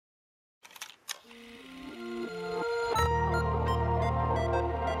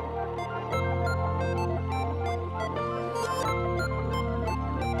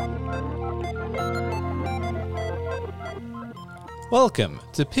Welcome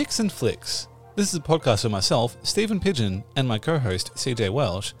to Picks and Flicks. This is a podcast where myself, Stephen Pigeon, and my co-host, CJ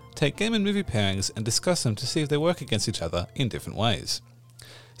Welsh, take game and movie pairings and discuss them to see if they work against each other in different ways.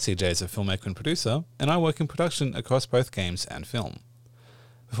 CJ is a filmmaker and producer, and I work in production across both games and film.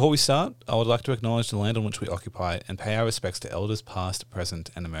 Before we start, I would like to acknowledge the land on which we occupy and pay our respects to elders past,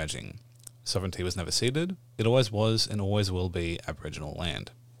 present, and emerging. Sovereignty was never ceded, it always was and always will be Aboriginal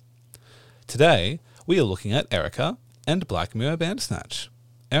land. Today, we are looking at Erica and Black Mirror Bandersnatch.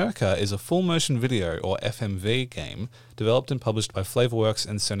 Erica is a full-motion video, or FMV, game developed and published by Flavourworks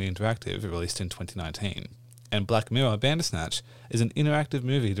and Sony Interactive, released in 2019. And Black Mirror Bandersnatch is an interactive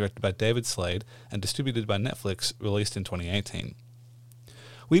movie directed by David Slade and distributed by Netflix, released in 2018.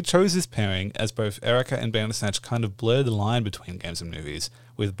 We chose this pairing as both Erica and Bandersnatch kind of blur the line between games and movies,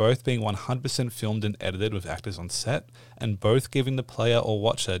 with both being 100% filmed and edited with actors on set, and both giving the player or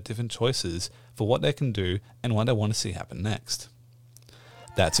watcher different choices for what they can do and what they want to see happen next.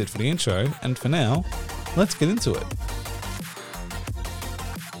 That's it for the intro, and for now, let's get into it.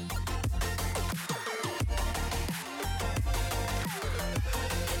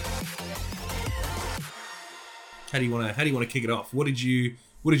 How do you want to kick it off? What did you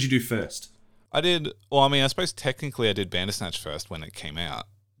do first? I suppose technically I did Bandersnatch first when it came out,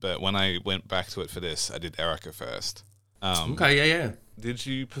 but when I went back to it for this, I did Erica first. Okay, yeah. Did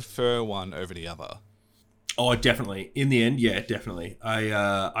you prefer one over the other? Oh, definitely. In the end, yeah, definitely.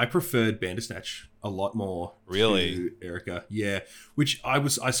 I preferred Bandersnatch a lot more. Really? To Erica, yeah. Which I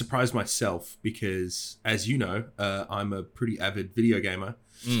surprised myself because, as you know, I'm a pretty avid video gamer.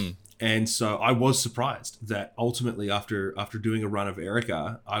 And so I was surprised that ultimately after doing a run of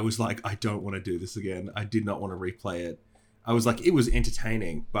Erica, I was like, I don't want to do this again. I did not want to replay it. I was like, it was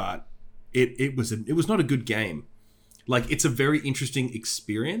entertaining, but it was not a good game. Like, it's a very interesting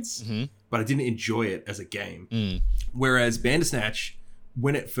experience, but I didn't enjoy it as a game. Whereas Bandersnatch,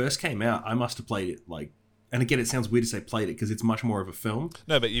 when it first came out, I must have played it like, and again, it sounds weird to say played it because it's much more of a film.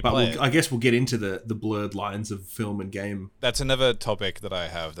 No, but play it. I guess we'll get into the blurred lines of film and game. That's another topic that I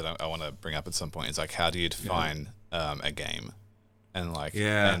have that I want to bring up at some point. Is like, how do you define a game? And like,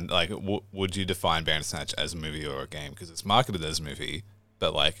 would you define Bandersnatch as a movie or a game? Because it's marketed as a movie,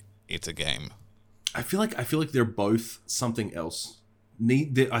 but like, it's a game. I feel like they're both something else.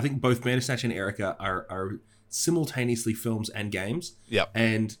 I think both Bandersnatch and Erica are simultaneously films and games. Yep.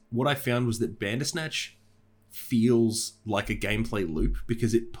 And what I found was that Bandersnatch feels like a gameplay loop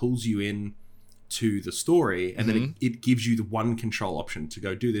because it pulls you in to the story, and then it gives you the one control option to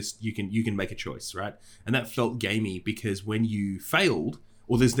go do this. You can make a choice, right? And that felt gamey because when you failed,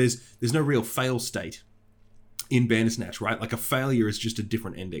 or there's no real fail state in Bandersnatch, right? Like, a failure is just a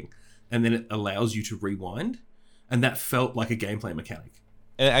different ending, and then it allows you to rewind, and that felt like a gameplay mechanic.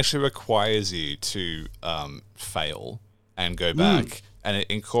 And it actually requires you to fail and go back, and it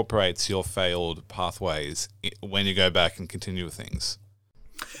incorporates your failed pathways when you go back and continue with things.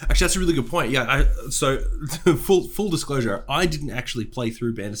 Actually, that's a really good point. Yeah, so full disclosure, I didn't actually play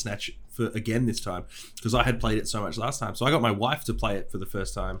through Bandersnatch again this time because I had played it so much last time. So I got my wife to play it for the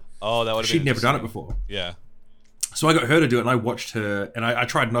first time. Oh, that would have been... She'd never done it before. Yeah. So I got her to do it, and I watched her, and I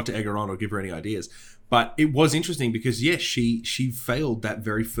tried not to egg her on or give her any ideas. But it was interesting because, yes, she failed that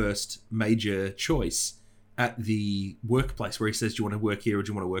very first major choice at the workplace where he says, do you want to work here or do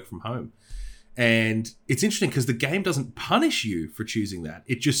you want to work from home? And it's interesting because the game doesn't punish you for choosing that.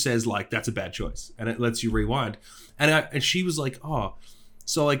 It just says, like, that's a bad choice, and it lets you rewind. And she was like, oh,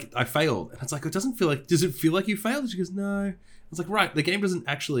 so, like, I failed. And it's like, does it feel like you failed? And she goes, no. I was like, right, the game doesn't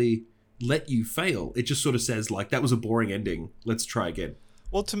actually let you fail. It just sort of says, like, that was a boring ending. Let's try again.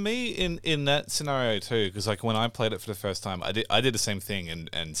 Well, to me, in that scenario too, because like when I played it for the first time, I did the same thing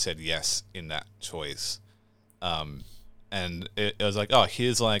and said yes in that choice, and it was like, oh,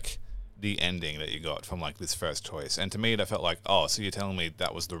 here's like the ending that you got from like this first choice, and to me that felt like, oh, so you're telling me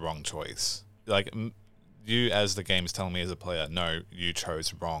that was the wrong choice. Like, you as the game is telling me as a player, no, you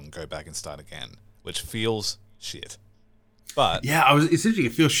chose wrong, go back and start again, which feels shit. But yeah, essentially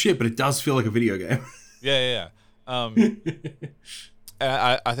it feels shit, but it does feel like a video game. Yeah.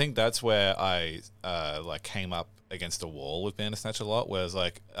 I think that's where I like came up against a wall with Bandersnatch a lot, whereas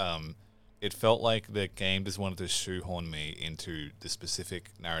like it felt like the game just wanted to shoehorn me into the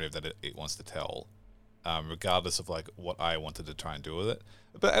specific narrative that it wants to tell, regardless of like what I wanted to try and do with it.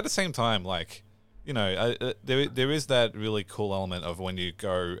 But at the same time, like, you know, there is that really cool element of when you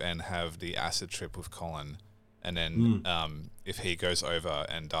go and have the acid trip with Colin, and then if he goes over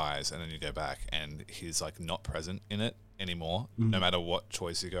and dies, and then you go back and he's like not present in it anymore, no matter what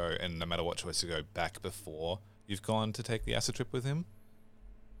choice you go, and no matter what choice you go back before you've gone to take the acid trip with him.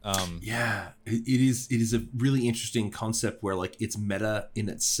 Yeah, it is. It is a really interesting concept where like it's meta in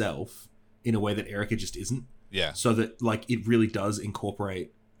itself in a way that Erica just isn't. Yeah. So that like it really does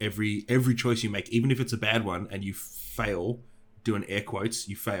incorporate every choice you make, even if it's a bad one and you fail. Doing air quotes,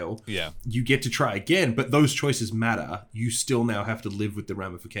 you fail. Yeah. You get to try again, but those choices matter. You still now have to live with the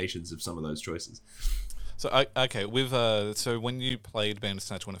ramifications of some of those choices. So okay, with so when you played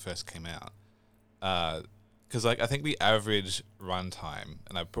Bandersnatch when it first came out, because like I think the average runtime,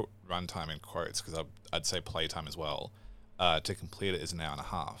 and I put runtime in quotes because I'd say playtime as well, to complete it is an hour and a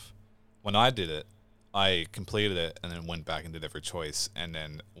half. When I did it, I completed it and then went back and did every choice. And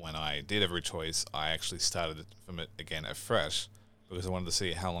then when I did every choice, I actually started from it again afresh because I wanted to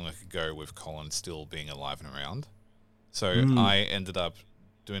see how long I could go with Colin still being alive and around. So I ended up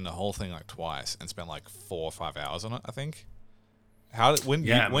doing the whole thing like twice and spent like 4 or 5 hours on it, I think. When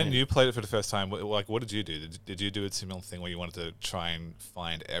you played it for the first time, like what did you do? Did you do a similar thing where you wanted to try and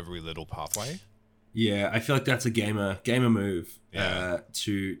find every little pathway? Yeah, I feel like that's a gamer move. Yeah.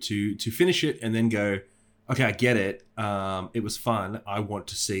 To finish it and then go, okay, I get it. It was fun. I want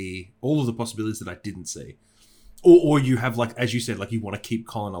to see all of the possibilities that I didn't see. Or you have like, as you said, like you want to keep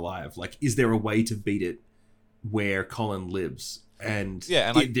Colin alive. Like, is there a way to beat it where Colin lives? And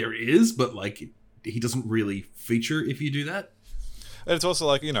like, there is, but like he doesn't really feature if you do that. And it's also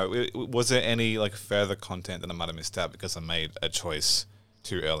like, was there any like further content that I might have missed out because I made a choice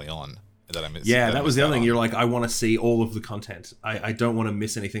too early on? That I missed. Yeah, that was the other thing. You're like, I want to see all of the content. I don't want to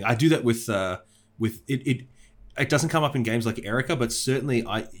miss anything. I do that with it. It doesn't come up in games like Erica, but certainly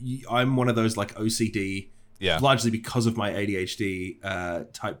I'm one of those like OCD, largely because of my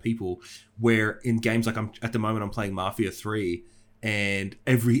ADHD type people. Where in games like at the moment I'm playing Mafia 3, and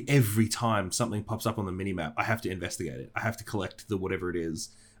every time something pops up on the minimap, I have to investigate it. I have to collect the whatever it is.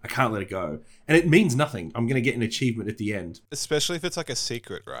 I can't let it go. And it means nothing. I'm going to get an achievement at the end. Especially if it's like a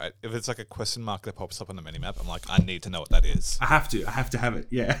secret, right? If it's like a question mark that pops up on the minimap, I'm like, I need to know what that is. I have to have it,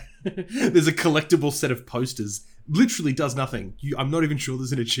 yeah. There's a collectible set of posters. Literally does nothing. I'm not even sure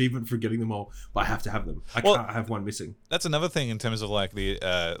there's an achievement for getting them all, but I have to have them. I can't have one missing. That's another thing in terms of like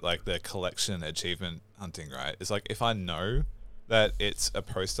the collection achievement hunting, right? It's like if I know that it's a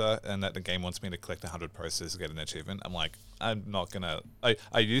poster and that the game wants me to collect 100 posters to get an achievement, I'm like, I'm not gonna.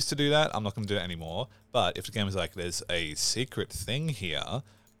 I used to do that. I'm not gonna do it anymore. But if the game is like, there's a secret thing here,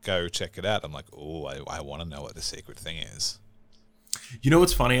 go check it out. I'm like, oh, I want to know what the secret thing is. You know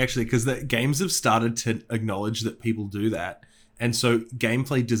what's funny actually, because the games have started to acknowledge that people do that, and so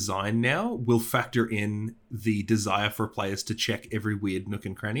gameplay design now will factor in the desire for players to check every weird nook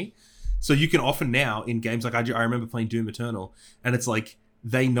and cranny. So you can often now in games like I remember playing Doom Eternal, and it's like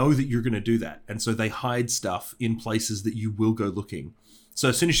they know that you're going to do that, and so they hide stuff in places that you will go looking. So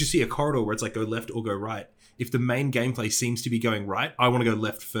as soon as you see a corridor where it's like go left or go right, if the main gameplay seems to be going right, I want to go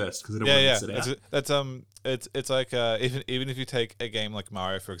left first because I don't want to miss it out. It's like even if you take a game like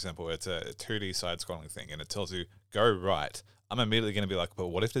Mario for example, it's a 2D side-scrolling thing, and it tells you go right. I'm immediately going to be like, but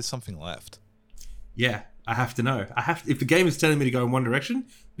what if there's something left? Yeah, I have to know. If the game is telling me to go in one direction,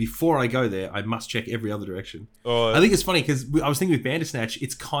 before I go there, I must check every other direction. I think it's funny because I was thinking with Bandersnatch,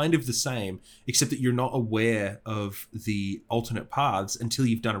 it's kind of the same, except that you're not aware of the alternate paths until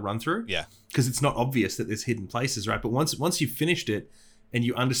you've done a run through. Yeah, because it's not obvious that there's hidden places, right? But once you've finished it and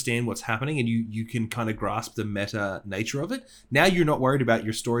you understand what's happening and you can kind of grasp the meta nature of it, now you're not worried about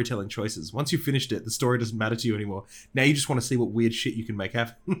your storytelling choices. Once you've finished it, the story doesn't matter to you anymore. Now you just want to see what weird shit you can make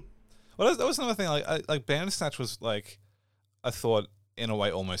happen. Well, that was another thing. Like Bandersnatch was like, I thought in a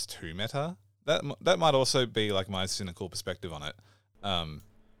way almost too meta. That might also be like my cynical perspective on it.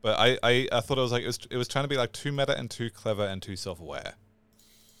 But I thought it was like it was trying to be like too meta and too clever and too self-aware.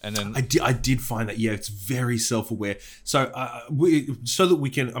 And then I did find that it's very self-aware. So so that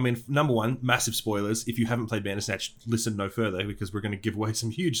we can, I mean, number one, massive spoilers. If you haven't played Bandersnatch, listen no further because we're going to give away some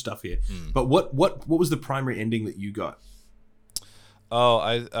huge stuff here. But what was the primary ending that you got? Oh,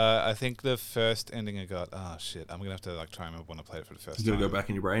 I think the first ending I got. Oh shit! I'm gonna have to like try and remember when I played it for the first time. You gotta go back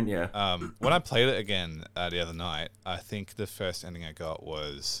in your brain, yeah. When I played it again the other night, I think the first ending I got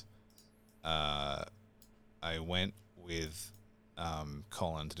was, I went with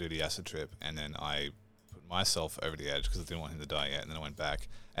Colin to do the acid trip, and then I put myself over the edge because I didn't want him to die yet, and then I went back.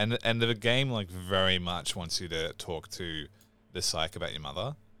 And the game like very much wants you to talk to the psych about your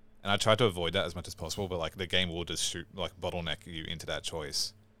mother. And I tried to avoid that as much as possible, but like the game will just bottleneck you into that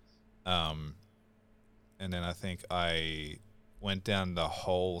choice. And then I think I went down the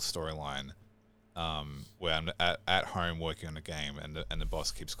whole storyline where I'm at home working on a game, and the boss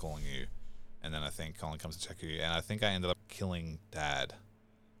keeps calling you, and then I think Colin comes to check you, and I think I ended up killing Dad.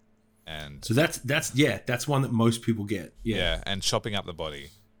 And so that's one that most people get. Yeah, and chopping up the body.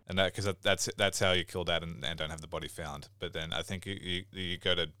 And that's how you kill Dad and don't have the body found. But then I think you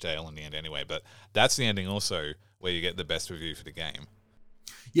go to jail in the end anyway. But that's the ending also where you get the best review for the game.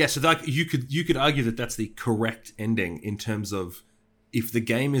 Yeah, so that, you could argue that that's the correct ending in terms of if the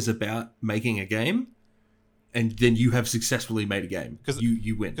game is about making a game, and then you have successfully made a game,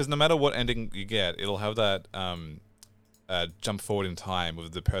 you win. Because no matter what ending you get, it'll have that jump forward in time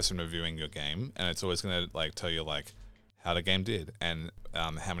with the person reviewing your game, and it's always going to like tell you like how the game did and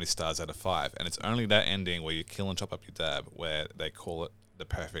how many stars out of 5. And it's only that ending where you kill and chop up your dad where they call it the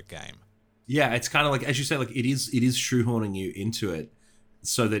perfect game. Yeah, it's kind of like, as you say, like it is shoehorning you into it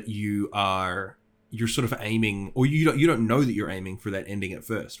so that you're sort of aiming, or you don't know that you're aiming for that ending at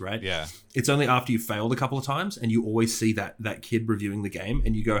first, right? Yeah. It's only after you've failed a couple of times and you always see that kid reviewing the game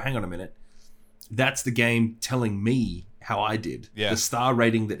and you go, hang on a minute, that's the game telling me how I did. Yeah. The star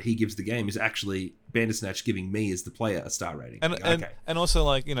rating that he gives the game is actually Bandersnatch giving me as the player a star rating. And also,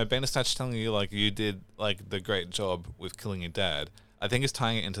 like, you know, Bandersnatch telling you like you did like the great job with killing your dad. I think it's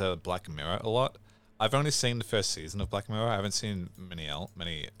tying it into Black Mirror a lot. I've only seen the first season of Black Mirror. I haven't seen many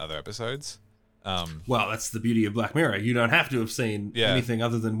other episodes. Well, that's the beauty of Black Mirror. You don't have to have seen anything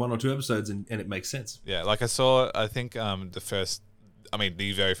other than 1 or 2 episodes, and it makes sense. Yeah, like I think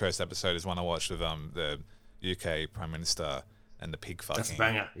the very first episode is one I watched with the UK Prime Minister and the pig fucking. That's a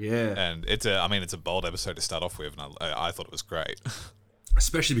banger, yeah. And it's a bold episode to start off with, and I thought it was great.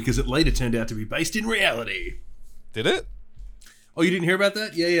 Especially because it later turned out to be based in reality. Did it? Oh, you didn't hear about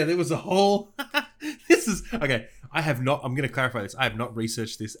that? Yeah, there was a whole... This is... Okay, I'm going to clarify this. I have not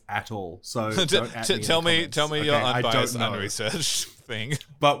researched this at all, so don't at me tell me okay, your unbiased, unresearched thing.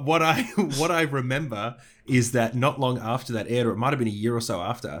 But what I remember is that not long after that aired, or it might have been a year or so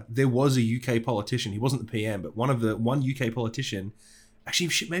after, there was a UK politician. He wasn't the PM, but one UK politician, actually,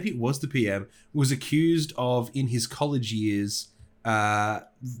 shit, maybe it was the PM, was accused of, in his college years,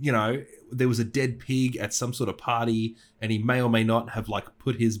 there was a dead pig at some sort of party, and he may or may not have like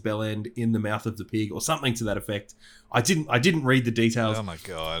put his bell end in the mouth of the pig or something to that effect. I didn't read the details. Oh my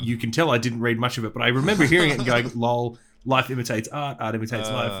god! You can tell I didn't read much of it, but I remember hearing it and going, "Lol, life imitates art, art imitates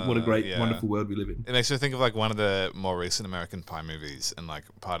life. What a great, wonderful world we live in." It makes me think of like one of the more recent American Pie movies, and like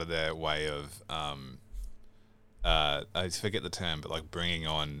part of their way of I forget the term, but like bringing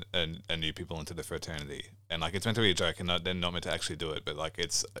on a new people into the fraternity, and like it's meant to be a joke, and they're not meant to actually do it, but like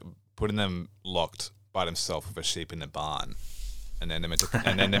it's putting them locked by themselves with a sheep in the barn, and then they're meant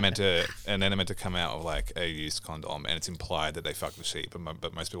to come out of like a used condom, and it's implied that they fuck the sheep,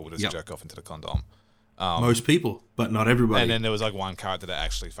 but most people will just jerk off into the condom. Most people, but not everybody. And then there was like one character that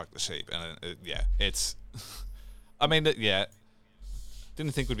actually fucked the sheep, and it's,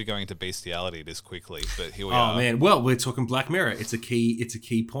 didn't think we'd be going into bestiality this quickly, but here we are. Oh man, well, we're talking Black Mirror. It's a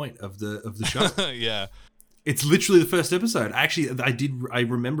key point of the show. Yeah. It's literally the first episode. Actually, I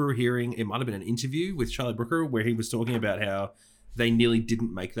remember hearing, it might have been an interview with Charlie Brooker where he was talking about how they nearly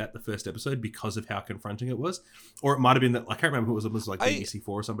didn't make that the first episode because of how confronting it was. Or it might have been that, I can't remember who it was like BBC4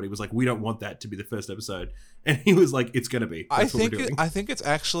 or somebody was like, we don't want that to be the first episode. And he was like, it's going to be. That's what we're doing. I think it's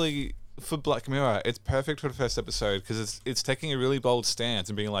actually, for Black Mirror, it's perfect for the first episode because it's taking a really bold stance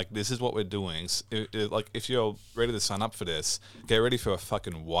and being like, this is what we're doing. Like, if you're ready to sign up for this, get ready for a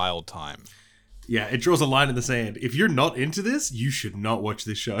fucking wild time. Yeah, it draws a line in the sand. If you're not into this, you should not watch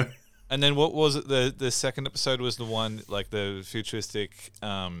this show. And then what was it? The second episode was the one, like the futuristic,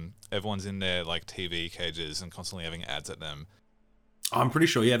 everyone's in their like TV cages and constantly having ads at them. I'm pretty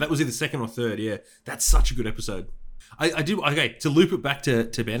sure, yeah. That was either second or third, yeah. That's such a good episode. I do, okay, to loop it back to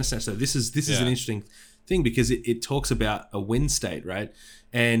Bandersnatch, though, this is an interesting thing because it talks about a win state, right?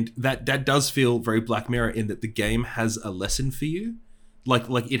 And that does feel very Black Mirror in that the game has a lesson for you.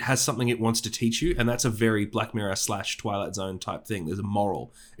 Like it has something it wants to teach you, and that's a very Black Mirror / Twilight Zone type thing. There's a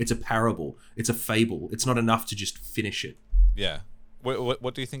moral. It's a parable. It's a fable. It's not enough to just finish it. Yeah.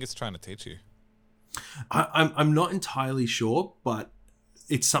 What do you think it's trying to teach you? I'm not entirely sure, but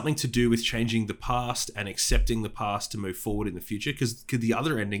it's something to do with changing the past and accepting the past to move forward in the future. Because the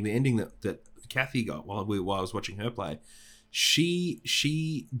other ending, the ending that Kathy got while I was watching her play,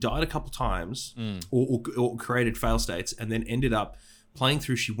 she died a couple times or created fail states and then ended up playing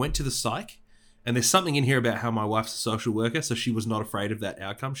through. She went to the psych, and there's something in here about how my wife's a social worker, so she was not afraid of that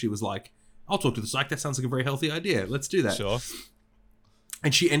outcome. She was like, I'll talk to the psych. That sounds like a very healthy idea. Let's do that. Sure.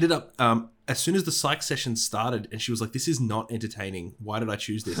 And she ended up, as soon as the psych session started, and she was like, this is not entertaining. Why did I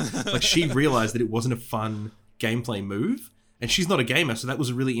choose this? Like, she realized that it wasn't a fun gameplay move, and she's not a gamer, so that was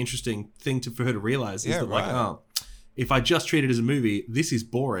a really interesting thing for her to realize. Is that like, oh, if I just treat it as a movie, this is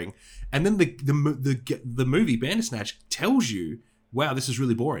boring. And then the movie Bandersnatch tells you wow, this is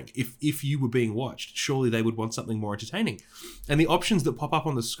really boring. If you were being watched, surely they would want something more entertaining. And the options that pop up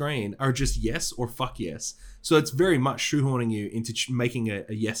on the screen are just yes or fuck yes. So it's very much shoehorning you into making a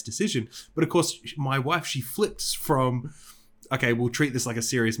yes decision. But of course, my wife, she flips from, okay, we'll treat this like a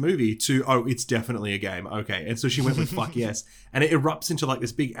serious movie, to, oh, it's definitely a game. Okay. And so she went with fuck yes. And it erupts into like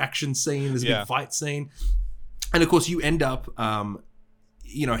this big action scene, this big fight scene. And of course, you end up,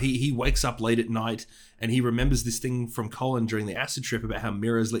 he wakes up late at night and he remembers this thing from Colin during the acid trip about how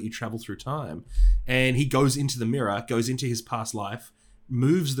mirrors let you travel through time. And he goes into the mirror, goes into his past life,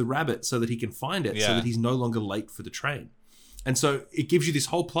 moves the rabbit so that he can find it, so that he's no longer late for the train. And so it gives you this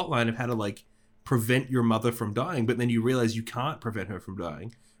whole plot line of how to like prevent your mother from dying, but then you realize you can't prevent her from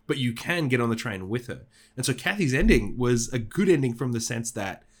dying, but you can get on the train with her. And so Kathy's ending was a good ending from the sense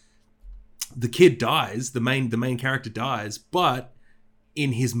that the kid dies, the main character dies, but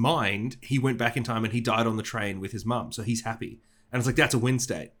in his mind, he went back in time and he died on the train with his mum, so he's happy. And it's like, that's a win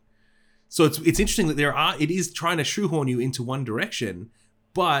state. So it's interesting that it is trying to shoehorn you into one direction,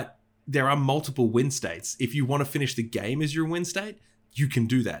 but there are multiple win states. If you want to finish the game as your win state, you can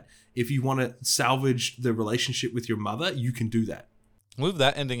do that. If you want to salvage the relationship with your mother, you can do that. With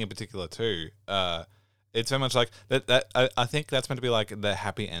that ending in particular too, it's very much like that. I think that's meant to be like the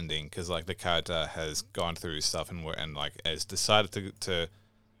happy ending, because like the character has gone through stuff and like has decided to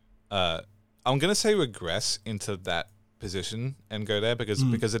I'm gonna say regress into that position and go there,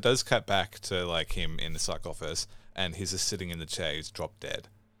 because it does cut back to like him in the psych office and he's just sitting in the chair, he's dropped dead.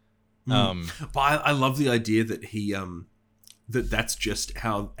 But I love the idea that he that's just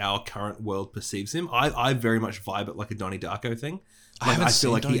how our current world perceives him. I very much vibe it like a Donnie Darko thing. Like, I feel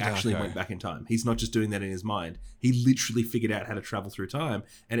like he actually went back in time. He's not just doing that in his mind. He literally figured out how to travel through time,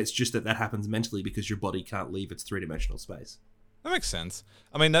 and it's just that happens mentally because your body can't leave its three-dimensional space. That makes sense.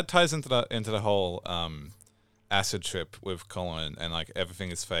 I mean, that ties into the whole acid trip with Colin, and like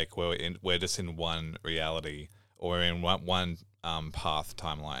everything is fake. We're just in one reality, or we're in one path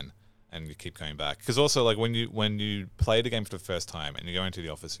timeline, and you keep going back. Because also, like when you play the game for the first time and you go into the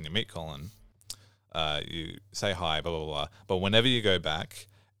office and you meet Colin. You say hi, blah, blah, blah. But whenever you go back,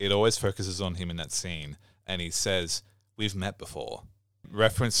 it always focuses on him in that scene. And he says, we've met before,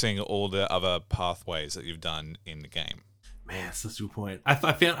 referencing all the other pathways that you've done in the game. Man, that's such a good point. I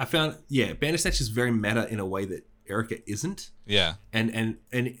found, Bandersnatch is very meta in a way that Erica isn't. Yeah. And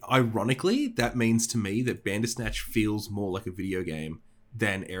ironically, that means to me that Bandersnatch feels more like a video game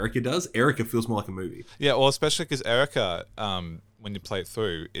than Erica does. Erica feels more like a movie. Yeah, well, especially because Erica, when you play it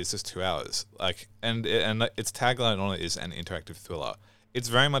through, is just 2 hours. Like, and its tagline on it is an interactive thriller. It's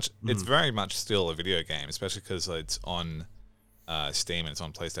very much still a video game, especially because it's on Steam and it's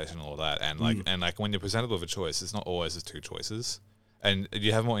on PlayStation and all that. And like when you're presented with a choice, it's not always the 2 choices, and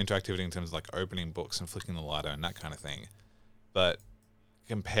you have more interactivity in terms of like opening books and flicking the lighter and that kind of thing. But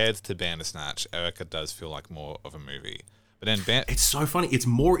compared to Bandersnatch, Erica does feel like more of a movie. But then it's so funny. It's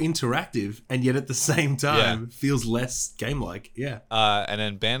more interactive, and yet at the same time feels less game-like. Yeah. And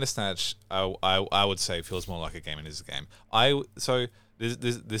then Bandersnatch, I would say feels more like a game and is a game. So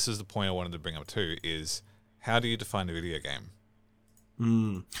this is the point I wanted to bring up too, is how do you define a video game?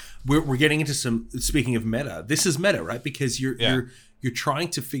 We're getting into some. Speaking of meta, this is meta, right? Because you're trying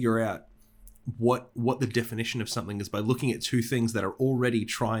to figure out what the definition of something is by looking at 2 things that are already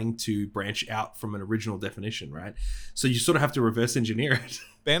trying to branch out from an original definition, right? So you sort of have to reverse engineer it.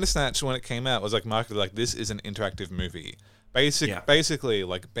 Bandersnatch, when it came out, was like marketed like this is an interactive movie. Basically,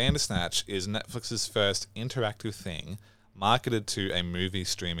 like Bandersnatch is Netflix's first interactive thing marketed to a movie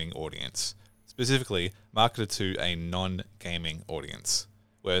streaming audience, specifically marketed to a non-gaming audience.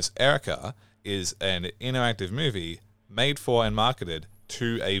 Whereas Erica is an interactive movie made for and marketed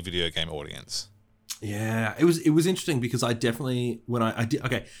to a video game audience. Yeah, it was interesting because I definitely I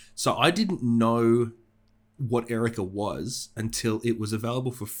didn't know what Erica was until it was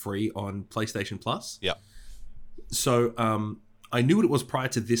available for free on PlayStation Plus. Yeah. So I knew what it was prior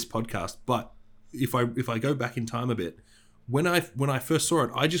to this podcast, but if I go back in time a bit, when I first saw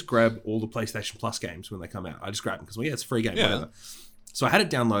it, I just grabbed all the PlayStation Plus games when they come out. I just grabbed them because it's a free game, whatever. So I had it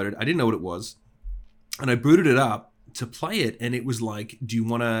downloaded. I didn't know what it was, and I booted it up to play it, and it was like, do you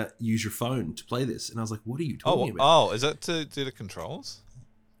want to use your phone to play this? And I was like, what are you talking about? Oh, is that to do the controls?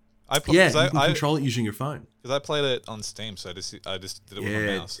 You can control it using your phone. Because I played it on Steam, so I just did it with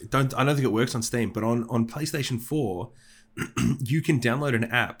my mouse. I don't think it works on Steam, but on PlayStation 4, you can download an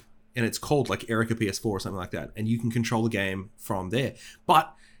app, and it's called like Erica PS4 or something like that, and you can control the game from there.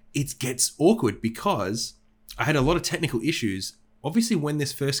 But it gets awkward because I had a lot of technical issues. Obviously, when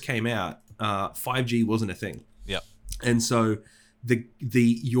this first came out, 5G wasn't a thing. Yep. And so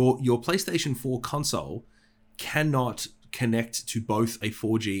your PlayStation 4 console cannot connect to both a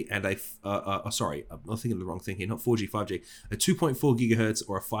 4G and sorry, I'm thinking of the wrong thing here, not 4G, 5G, a 2.4 gigahertz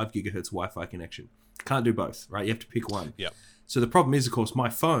or a 5 gigahertz Wi-Fi connection. Can't do both, right? You have to pick one. Yep. So the problem is, of course, my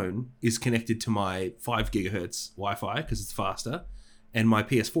phone is connected to my 5 gigahertz Wi-Fi because it's faster, and my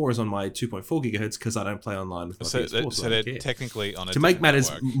PS4 is on my 2.4 gigahertz because I don't play online with my PS4. So they're technically on a to make matters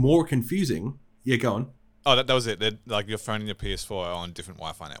network. more confusing. Yeah, go on. Oh, that was it. They're, like your phone and your PS4 are on different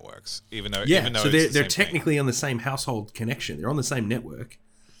Wi-Fi networks, even though So it's they're technically on the same household connection. They're on the same network,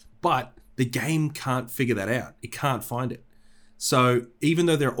 but the game can't figure that out. It can't find it. So even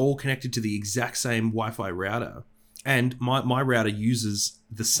though they're all connected to the exact same Wi-Fi router, and my router uses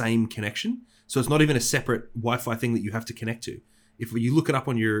the same connection, so it's not even a separate Wi-Fi thing that you have to connect to. If you look it up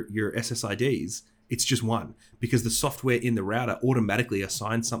on your SSIDs, it's just one, because the software in the router automatically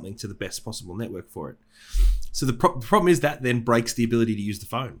assigns something to the best possible network for it. So the problem is that then breaks the ability to use the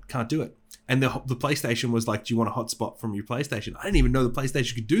phone. Can't do it. And the PlayStation was like, do you want a hotspot from your PlayStation? I didn't even know the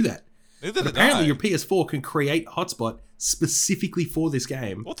PlayStation could do that. But apparently your PS4 can create hotspot specifically for this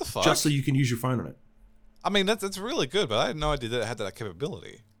game. What the fuck? Just so you can use your phone on it. I mean, that's really good, but I had no idea that it had that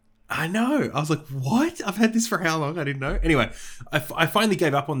capability. I know. I was like, what? I've had this for how long? I didn't know. Anyway, I finally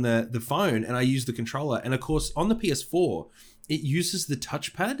gave up on the phone and I used the controller. And of course, on the PS4, it uses the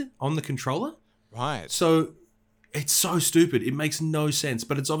touchpad on the controller. Right. So it's so stupid. It makes no sense.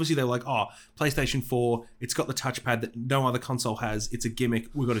 But it's obviously they're like, oh, PlayStation 4, it's got the touchpad that no other console has. It's a gimmick.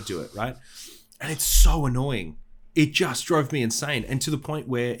 We've got to do it, right? And it's so annoying. It just drove me insane. And to the point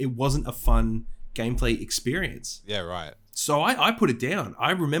where it wasn't a fun gameplay experience. Yeah, right. So I put it down.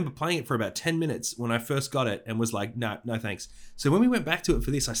 I remember playing it for about 10 minutes when I first got it and was like, no thanks. So when we went back to it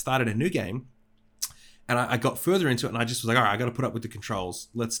for this, I started a new game and I got further into it and I just was like, all right, I got to put up with the controls.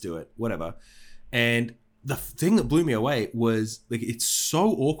 Let's do it, whatever. And the thing that blew me away was like, it's so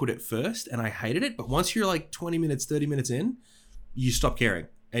awkward at first and I hated it. But once you're like 20 minutes, 30 minutes in, you stop caring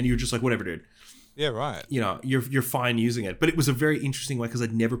and you're just like, whatever, dude. Yeah, right. You know, you're fine using it. But it was a very interesting way because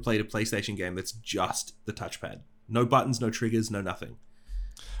I'd never played a PlayStation game that's just the touchpad. No buttons, no triggers, no nothing.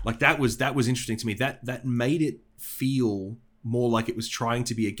 Like that was interesting to me. That made it feel more like it was trying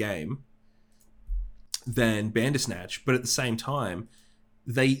to be a game than Bandersnatch. But at the same time,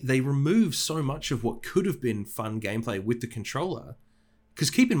 they remove so much of what could have been fun gameplay with the controller. Because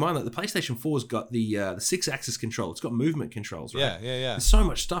keep in mind that the PlayStation 4's got the 6-axis control. It's got movement controls, right? Yeah. There's so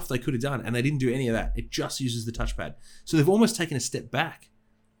much stuff they could have done, and they didn't do any of that. It just uses the touchpad. So they've almost taken a step back.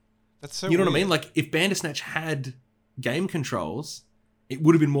 That's so You know weird. what I mean? Like, if Bandersnatch had game controls, it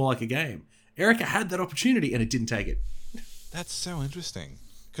would have been more like a game. Erica had that opportunity, and it didn't take it. That's so interesting.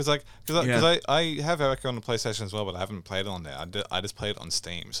 Because I have Erica on the PlayStation as well, but I haven't played it on there. I just played it on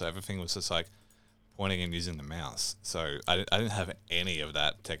Steam, so everything was just like pointing and using the mouse. So I didn't have any of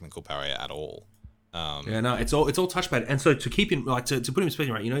that technical barrier at all. It's all touchpad. And so to keep in like to put in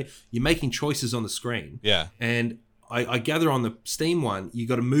perspective, right? You know, you're making choices on the screen. Yeah. And I gather on the Steam one, you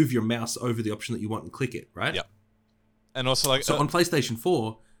got to move your mouse over the option that you want and click it, right? Yep. And also like so on PlayStation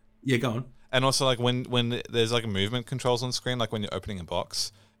 4, yeah, go on. And also like when there's like movement controls on screen, like when you're opening a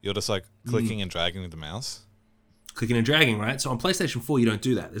box, you're just like clicking and dragging with the mouse. Clicking and dragging, right? So on PlayStation 4, you don't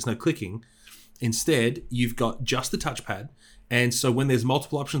do that. There's no clicking. Instead, you've got just the touchpad. And so when there's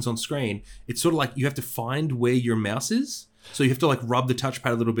multiple options on screen, it's sort of like you have to find where your mouse is. So you have to like rub the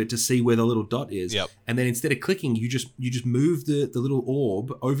touchpad a little bit to see where the little dot is. Yep. And then instead of clicking, you just move the little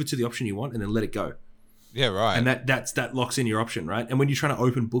orb over to the option you want and then let it go. Yeah, right. And that locks in your option, right? And when you're trying to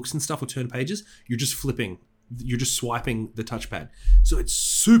open books and stuff or turn pages, you're just swiping the touchpad. So it's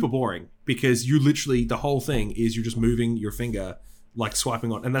super boring because you literally, the whole thing is you're just moving your finger, like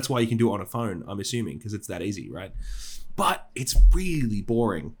swiping on, and that's why you can do it on a phone, I'm assuming, because it's that easy, right? But it's really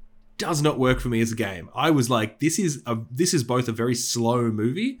boring. Does not work for me as a game. I was like, this is both a very slow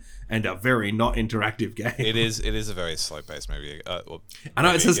movie and a very not interactive game. It is a very slow-paced movie. I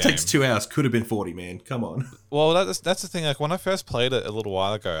know it says it takes 2 hours. Could have been 40, man. Come on. Well, that's the thing. Like when I first played it a little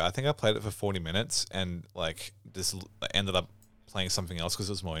while ago, I think I played it for 40 minutes and like just ended up playing something else because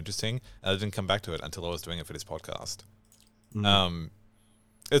it was more interesting. And I didn't come back to it until I was doing it for this podcast.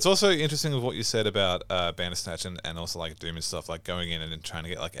 It's also interesting with what you said about Bandersnatch and also like Doom and stuff, like going in and then trying to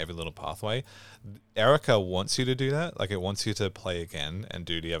get like every little pathway. Erica wants you to do that. Like it wants you to play again and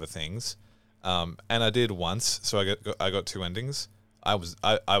do the other things. And I did once, so I got 2 endings. I was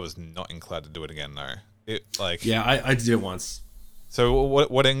not inclined to do it again though. I did it once. So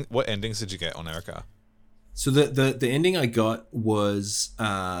what endings did you get on Erica? So the ending I got was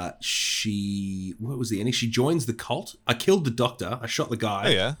what was the ending? She joins the cult. I killed the doctor. I shot the guy. Oh,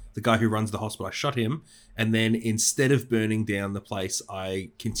 yeah. The guy who runs the hospital. I shot him, and then instead of burning down the place,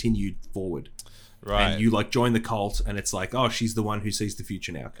 I continued forward. Right. And you like join the cult, and it's like, oh, she's the one who sees the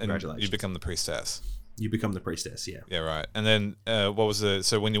future now. Congratulations. And you become the priestess. You become the priestess, yeah. Yeah, right. And then what was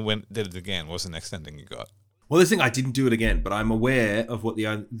so when you did it again, what was the next ending you got? Well, this thing, I didn't do it again, but I'm aware of what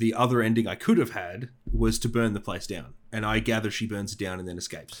the other ending I could have had was to burn the place down. And I gather she burns it down and then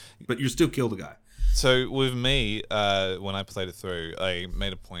escapes. But you still kill the guy. So with me, when I played it through, I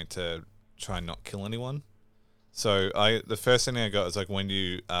made a point to try and not kill anyone. So the first ending I got is like when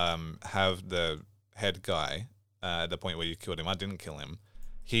you have the head guy at the point where you killed him. I didn't kill him.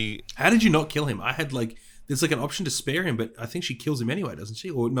 How did you not kill him? I had there's like an option to spare him, but I think she kills him anyway, doesn't she?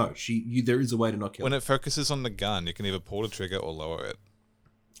 Or no, there is a way to not kill him. When it focuses on the gun, you can either pull the trigger or lower it.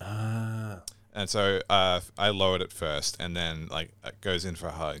 Ah. And so I lowered it first, and then like it goes in for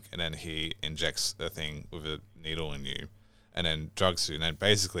a hug, and then he injects the thing with a needle in you, and then drugs you, and then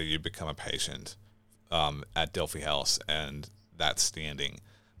basically you become a patient at Delphi House, and that's the ending.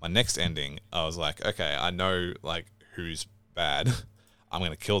 My next ending, I was like, okay, I know like who's bad. I'm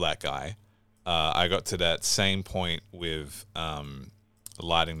going to kill that guy. I got to that same point with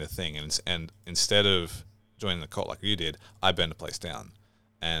lighting the thing, and instead of joining the cult like you did, I burned the place down,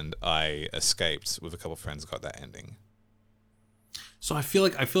 and I escaped with a couple of friends. Got that ending. So I feel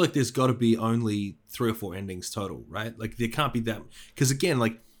like there's got to be only 3 or 4 endings total, right? Like there can't be that, because again,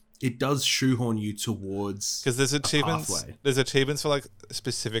 like it does shoehorn you towards because there's achievements. Pathway. There's achievements for like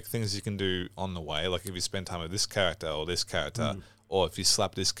specific things you can do on the way, like if you spend time with this character or this character. Or if you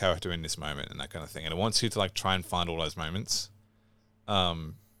slap this character in this moment and that kind of thing. And it wants you to like try and find all those moments. But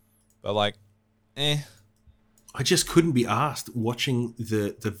like, I just couldn't be asked watching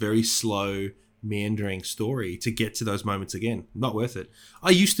the very slow, meandering story to get to those moments again. Not worth it. I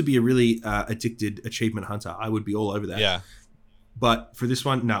used to be a really addicted achievement hunter. I would be all over that. Yeah. But for this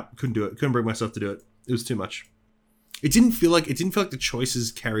one, no, couldn't do it. Couldn't bring myself to do it. It was too much. It didn't feel like the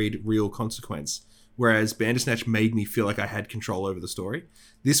choices carried real consequence. Whereas Bandersnatch made me feel like I had control over the story.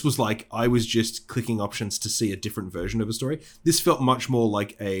 This was like I was just clicking options to see a different version of a story. This felt much more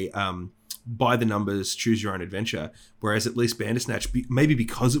like a by the numbers, choose your own adventure. Whereas at least Bandersnatch, maybe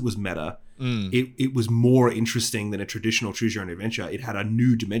because it was meta, it was more interesting than a traditional choose your own adventure. It had a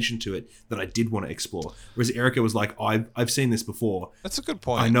new dimension to it that I did want to explore. Whereas Erica was like, I've seen this before. That's a good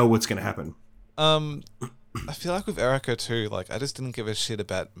point. I know what's going to happen. I feel like with Erica too, like I just didn't give a shit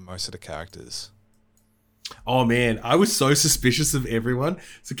about most of the characters. Oh man, I was so suspicious of everyone.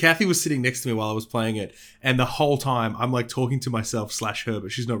 So Kathy was sitting next to me while I was playing it, and the whole time I'm like talking to myself / her,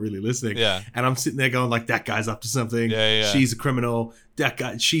 but she's not really listening. Yeah. And I'm sitting there going like, that guy's up to something. Yeah. She's a criminal. That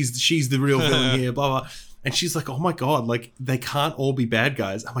guy, she's the real villain here. Blah blah. And she's like, oh my god, like they can't all be bad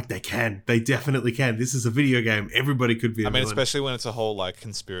guys. I'm like, they can. They definitely can. This is a video game. Everybody could be a villain. Especially when it's a whole like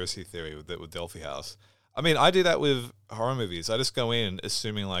conspiracy theory with Delphi House. I mean, I do that with horror movies. I just go in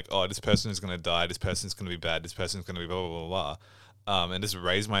assuming like, oh, this person is going to die, this person's going to be bad, this person's going to be blah, blah, blah, blah. And just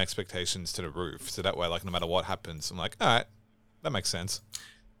raise my expectations to the roof. So that way, like, no matter what happens, I'm like, all right, that makes sense.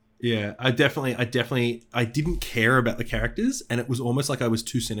 Yeah, I didn't care about the characters, and it was almost like I was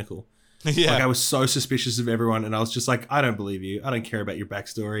too cynical. Yeah. Like I was so suspicious of everyone, and I was just like, I don't believe you. I don't care about your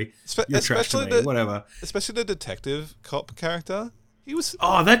backstory. You're trash to me, whatever. Especially the detective cop character. He was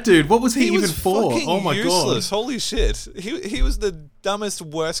that dude. What was he even was for? Oh my useless. god! Holy shit! He was the dumbest,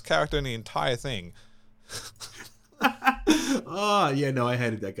 worst character in the entire thing. Oh yeah, no, I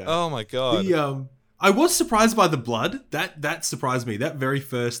hated that guy. Oh my god! I was surprised by the blood. That surprised me. That very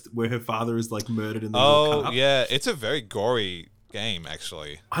first where her father is like murdered in the little cup. Yeah, it's a very gory game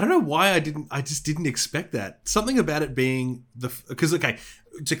actually. I don't know why I just didn't expect that. Something about it being because okay.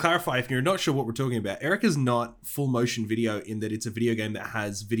 To clarify, if you're not sure what we're talking about, Erica's not full motion video in that it's a video game that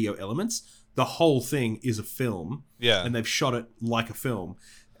has video elements. The whole thing is a film. Yeah. And they've shot it like a film.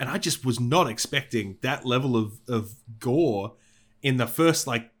 And I just was not expecting that level of gore in the first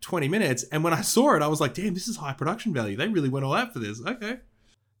like 20 minutes. And when I saw it, I was like, damn, this is high production value. They really went all out for this. Okay.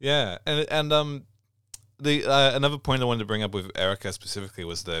 Yeah. And the another point I wanted to bring up with Erica specifically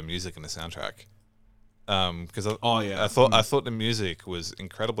was the music and the soundtrack. Because I thought the music was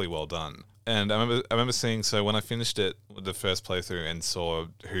incredibly well done, and I remember seeing. So when I finished it, the first playthrough, and saw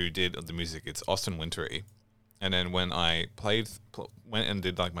who did the music, it's Austin Wintory. And then when I went and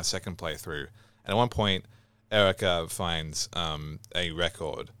did like my second playthrough, and at one point, Erica finds a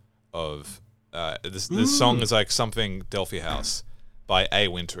record of this song is like something Delphi House by A.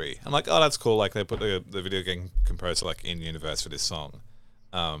 Wintory. I'm like, oh, that's cool. Like they put the video game composer like in universe for this song.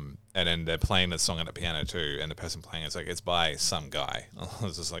 And then they're playing the song on the piano too, and the person playing it's like it's by some guy. I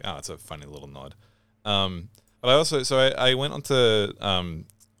was just like, oh, it's a funny little nod. But I also I went onto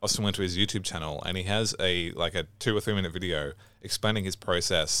Austin Wintory's YouTube channel, and he has a 2 or 3 minute video explaining his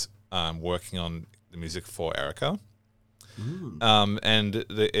process working on the music for Erica. And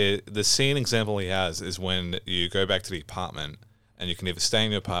the scene example he has is when you go back to the apartment, and you can either stay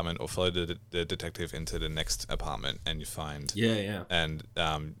in your apartment or follow the detective into the next apartment, and you find and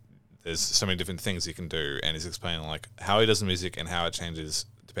there's so many different things you can do, and he's explaining like how he does the music and how it changes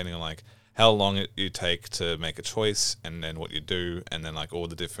depending on like how long you take to make a choice, and then what you do, and then like all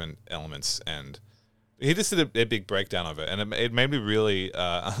the different elements. And he just did a big breakdown of it, and it made me really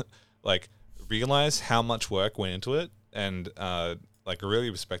like realize how much work went into it, and like really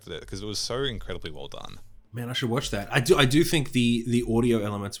respected it because it was so incredibly well done. Man, I should watch that. I do think the audio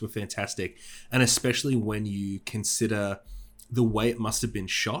elements were fantastic, and especially when you consider the way it must have been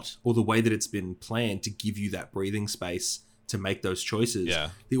shot or the way that it's been planned to give you that breathing space to make those choices. Yeah.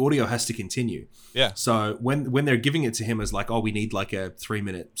 The audio has to continue. Yeah. So when they're giving it to him as like, oh, we need like a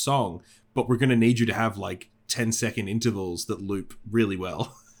 3-minute song, but we're going to need you to have like 10-second intervals that loop really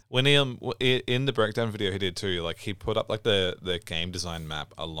well. When he in the breakdown video he did too, like he put up like the game design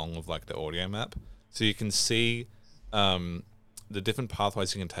map along with like the audio map. So you can see the different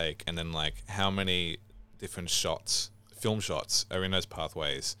pathways you can take, and then like how many different film shots are in those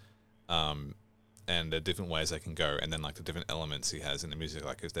pathways, and the different ways they can go, and then like the different elements he has in the music.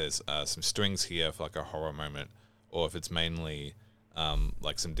 Like if there's some strings here for like a horror moment, or if it's mainly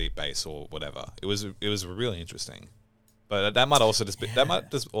like some deep bass or whatever. It was really interesting. But that might also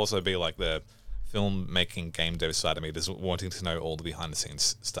be like the filmmaking game dev side of me, just wanting to know all the behind the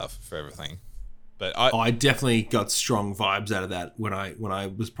scenes stuff for everything. But I definitely got strong vibes out of that when I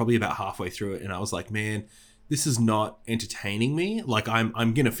was probably about halfway through it, and I was like, man, this is not entertaining me. Like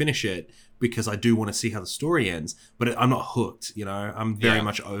I'm gonna finish it because I do want to see how the story ends, but I'm not hooked. You know, I'm very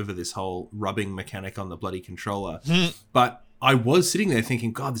much over this whole rubbing mechanic on the bloody controller. But I was sitting there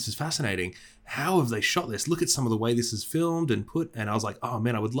thinking, God, this is fascinating. How have they shot this? Look at some of the way this is filmed and put. And I was like, oh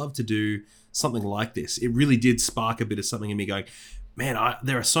man, I would love to do something like this. It really did spark a bit of something in me going, man,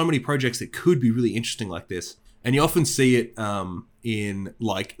 there are so many projects that could be really interesting like this. And you often see it in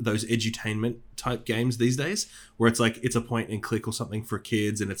like those edutainment type games these days, where it's like it's a point and click or something for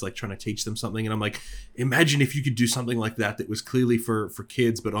kids, and it's like trying to teach them something. And I'm like, imagine if you could do something like that was clearly for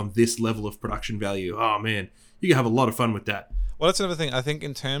kids, but on this level of production value. Oh man, you can have a lot of fun with that. Well, that's another thing. I think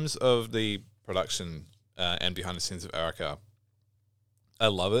in terms of the production and behind the scenes of Erica, I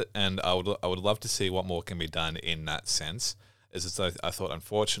love it, and I would love to see what more can be done in that sense. Is just I thought,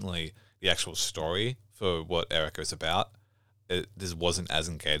 unfortunately, the actual story for what Erica is about, this wasn't as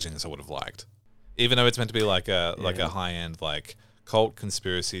engaging as I would have liked. Even though it's meant to be like a high end like cult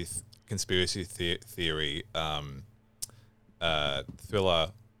conspiracy theory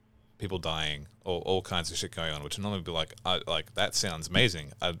thriller, people dying, all kinds of shit going on, which would normally be like that sounds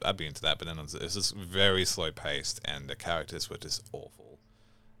amazing. I'd be into that, but then it's just very slow paced, and the characters were just awful.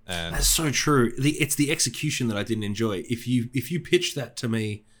 And that's so true. It's the execution that I didn't enjoy. If you pitched that to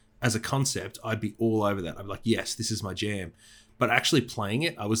me as a concept, I'd be all over that. I'd be like, yes, this is my jam. But actually playing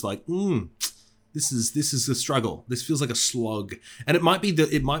it, I was like, this is a struggle. This feels like a slog. And it might be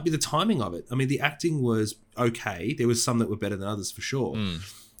the timing of it. I mean, the acting was okay. There was some that were better than others for sure.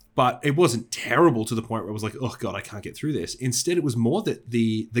 But it wasn't terrible to the point where I was like, oh God, I can't get through this. Instead, it was more that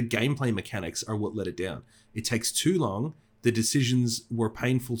the gameplay mechanics are what let it down. It takes too long. The decisions were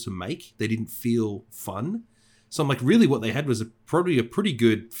painful to make. They didn't feel fun. So I'm like, really what they had was probably a pretty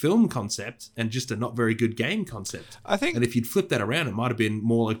good film concept and just a not very good game concept. I think, and if you'd flipped that around, it might have been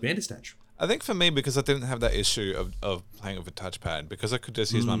more like Bandersnatch. I think for me, because I didn't have that issue of playing with a touchpad, because I could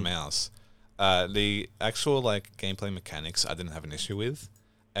just use my mouse, the actual like gameplay mechanics I didn't have an issue with.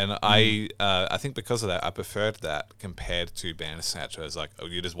 And I think because of that, I preferred that compared to Bandersnatch, where it's like, oh,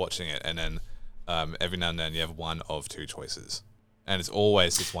 you're just watching it, and then every now and then you have one of two choices. And it's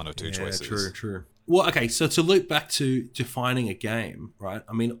always just one of two choices. True. Well, okay, so to loop back to defining a game, right?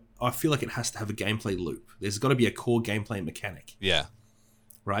 I mean, I feel like it has to have a gameplay loop. There's got to be a core gameplay mechanic. Yeah.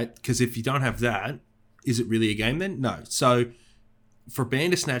 Right? Because if you don't have that, is it really a game then? No. So for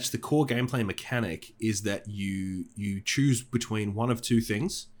Bandersnatch, the core gameplay mechanic is that you choose between one of two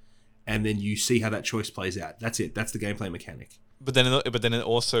things, and then you see how that choice plays out. That's it. That's the gameplay mechanic. But then it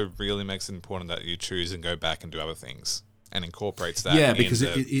also really makes it important that you choose and go back and do other things. And incorporates that. Yeah, because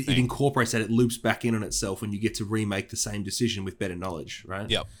it incorporates that. It loops back in on itself when you get to remake the same decision with better knowledge, right?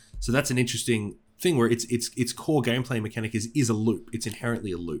 Yep. So that's an interesting thing where its core gameplay mechanic is a loop. It's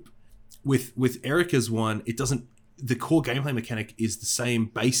inherently a loop. With Erica's one, it doesn't. The core gameplay mechanic is the same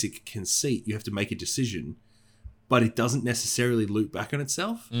basic conceit. You have to make a decision, but it doesn't necessarily loop back on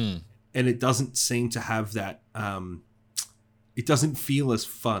itself, and it doesn't seem to have that. It doesn't feel as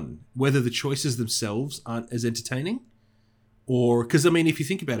fun. Whether the choices themselves aren't as entertaining, Or, because, I mean, if you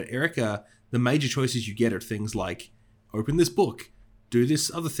think about it, Erica, the major choices you get are things like open this book, do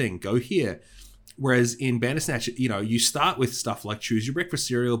this other thing, go here. Whereas in Bandersnatch, you start with stuff like choose your breakfast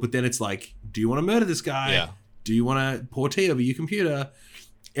cereal, but then it's like, do you want to murder this guy? Yeah. Do you want to pour tea over your computer?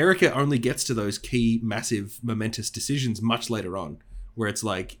 Erica only gets to those key, massive, momentous decisions much later on, where it's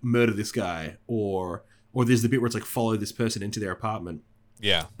like, murder this guy, or there's the bit where it's like, follow this person into their apartment.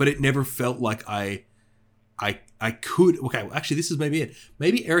 Yeah. But it never felt like I could. Okay, well, actually, this is maybe it.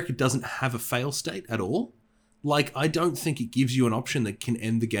 Maybe Erica doesn't have a fail state at all. Like, I don't think it gives you an option that can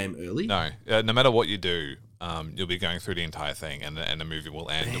end the game early. No, no matter what you do, you'll be going through the entire thing, and the movie will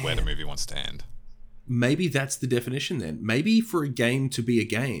end where the movie wants to end. Maybe that's the definition then. Maybe for a game to be a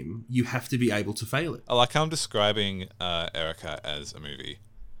game, you have to be able to fail it. I like how I'm describing Erica as a movie.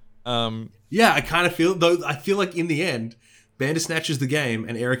 Yeah, I kind of feel, though, I feel like in the end, Bandersnatch is the game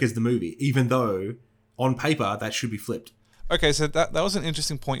and Erica's the movie, even though on paper that should be flipped. Okay, so that was an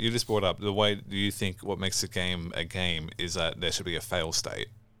interesting point you just brought up. The way do you think what makes a game is that there should be a fail state?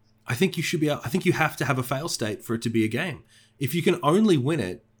 I think you have to have a fail state for it to be a game. If you can only win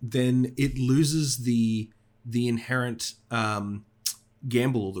it, then it loses the inherent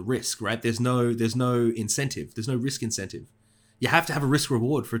gamble or the risk, right? There's no incentive. There's no risk incentive. You have to have a risk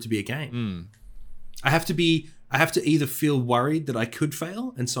reward for it to be a game. I have to either feel worried that I could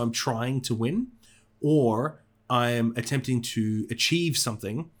fail, and so I'm trying to win, or I'm attempting to achieve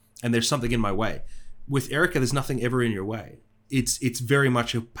something and there's something in my way. With Erica, there's nothing ever in your way. It's very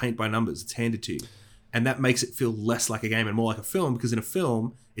much a paint by numbers. It's handed to you. And that makes it feel less like a game and more like a film, because in a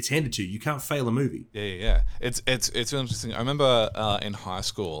film, it's handed to you. You can't fail a movie. Yeah. It's really interesting. I remember in high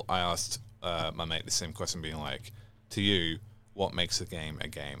school, I asked my mate the same question, being like, to you, what makes a game a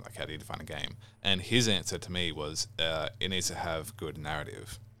game? Like, how do you define a game? And his answer to me was, it needs to have good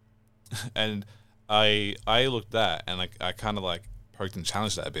narrative. And I looked at that and I kind of like poked and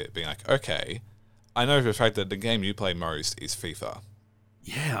challenged that a bit, being like, okay, I know for a fact that the game you play most is FIFA.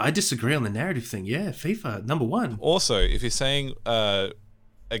 Yeah, I disagree on the narrative thing. Yeah, FIFA, number one. Also, if you're saying a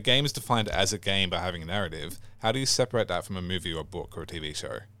game is defined as a game by having a narrative, how do you separate that from a movie or a book or a TV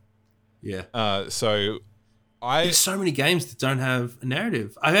show? Yeah. There's so many games that don't have a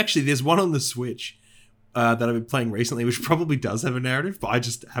narrative. There's one on the Switch that I've been playing recently, which probably does have a narrative, but I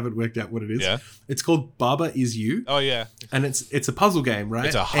just haven't worked out what it is. Yeah. It's called Baba Is You. Oh yeah. And it's a puzzle game, right?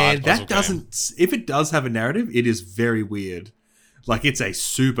 It's a hard puzzle game. If it does have a narrative, it is very weird. Like, it's a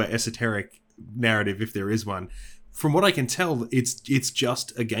super esoteric narrative, if there is one. From what I can tell, it's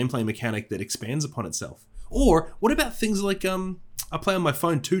just a gameplay mechanic that expands upon itself. Or what about things like I play on my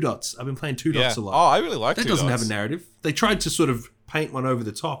phone Two Dots. I've been playing Two Dots a lot. Oh, I really like that. Two Doesn't Dots. have a narrative. They tried to sort of paint one over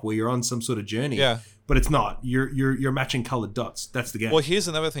the top where you're on some sort of journey. Yeah. But it's not. You're matching colored dots. That's the game. Well, here's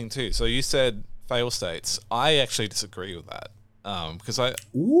another thing too. So you said fail states. I actually disagree with that. Because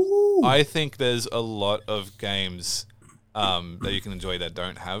I think there's a lot of games that you can enjoy that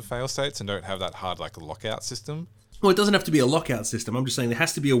don't have fail states and don't have that hard like lockout system. Well, it doesn't have to be a lockout system. I'm just saying there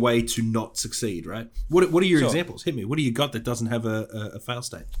has to be a way to not succeed, right? What are your examples? Hit me. What do you got that doesn't have a fail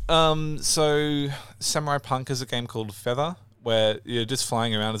state? So Samurai Punk is a game called Feather, where you're just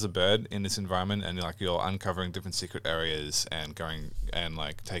flying around as a bird in this environment, and you're uncovering different secret areas and going and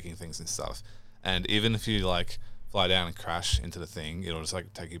like taking things and stuff. And even if you like fly down and crash into the thing, it'll just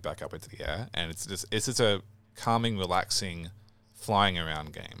like take you back up into the air, and it's just a calming, relaxing, flying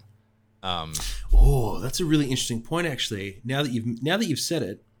around game. That's a really interesting point, actually. Now that you've said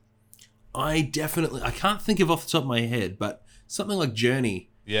it, I can't think of off the top of my head, but something like Journey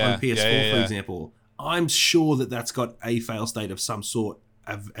on PS4, for example, I'm sure that's got a fail state of some sort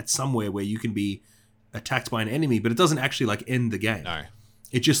at somewhere where you can be attacked by an enemy, but it doesn't actually like end the game. No,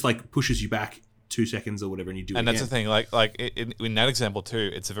 it just like pushes you back 2 seconds or whatever, and you do it. And that's again. the thing. In that example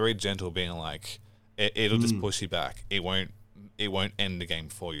too, it's a very gentle being like it'll just push you back. It won't end the game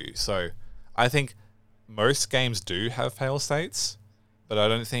for you. So I think most games do have fail states, but I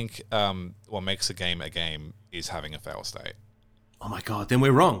don't think what makes a game is having a fail state. Oh my god, then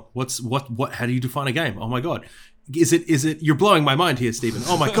we're wrong. What how do you define a game? Oh my god. Is it you're blowing my mind here, Stephen.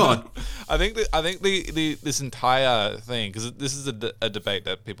 Oh my god. I think this entire thing, because this is a debate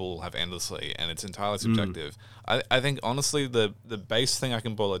that people have endlessly, and it's entirely subjective. I think honestly the base thing I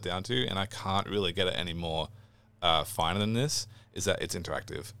can boil it down to, and I can't really get it any more finer than this, is that it's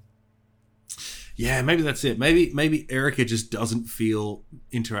interactive. Yeah, maybe that's it. Maybe Erica just doesn't feel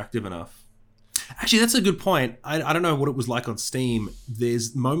interactive enough. Actually, that's a good point. I don't know what it was like on Steam.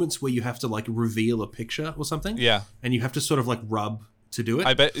 There's moments where you have to like reveal a picture or something. Yeah. And you have to sort of like rub to do it.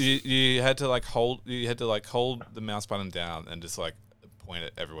 I bet you had to like hold the mouse button down and just like point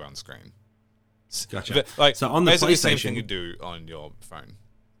it everywhere on screen. Gotcha. Like, so on the basically the same PlayStation, thing you do on your phone.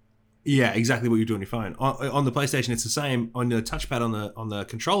 yeah, exactly what you do on your phone. On the PlayStation, it's the same on the touchpad on the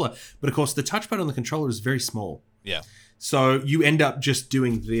controller, but of course the touchpad on the controller is very small. Yeah. So you end up just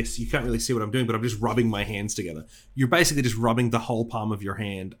doing this. You can't really see what I'm doing, but I'm just rubbing my hands together. You're basically just rubbing the whole palm of your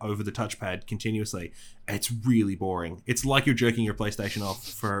hand over the touchpad continuously. It's really boring. It's like you're jerking your PlayStation off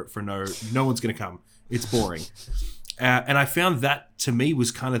for no one's going to come. It's boring. And I found that to me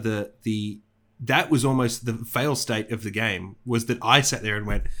was kind of that was almost the fail state of the game, was that I sat there and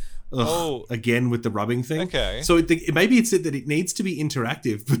went, ugh, again with the rubbing thing. Okay. So maybe it's that it needs to be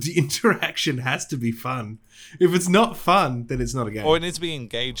interactive, but the interaction has to be fun. If it's not fun, then it's not a game. Or it needs to be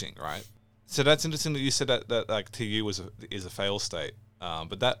engaging, right? So that's interesting that you said that like to you is a fail state.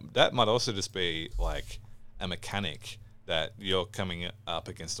 But that might also just be like a mechanic that you're coming up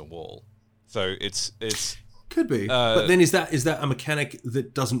against a wall. So it's could be. But then is that a mechanic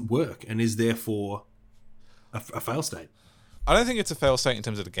that doesn't work and is therefore a fail state? I don't think it's a fail state in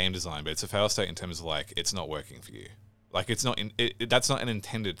terms of the game design, but it's a fail state in terms of like it's not working for you. Like it's not that's not an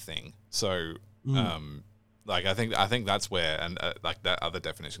intended thing. So like I think that's where and like that other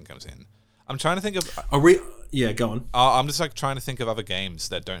definition comes in. I'm trying to think of. Go on. I'm just like trying to think of other games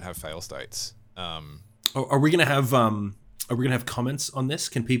that don't have fail states. Are we gonna have comments on this?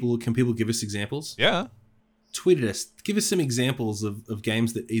 Can people give us examples? Yeah. Tweet at us. Give us some examples of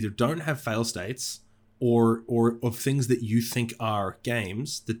games that either don't have fail states or of things that you think are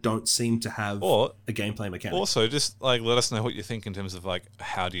games that don't seem to have a gameplay mechanic. Also, just like let us know what you think in terms of like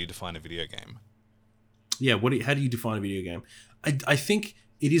how do you define a video game? Yeah, how do you define a video game? I think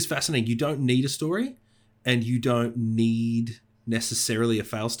it is fascinating. You don't need a story, and you don't need necessarily a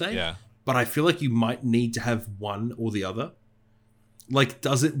fail state. Yeah. But I feel like you might need to have one or the other. Like,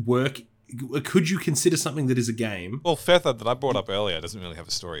 does it work? Could you consider something that is a game? Well, Feather that I brought up earlier doesn't really have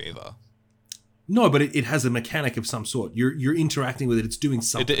a story either. No, but it has a mechanic of some sort. You're interacting with it. It's doing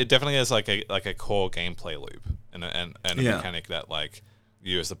something. It definitely has like a core gameplay loop and a mechanic that like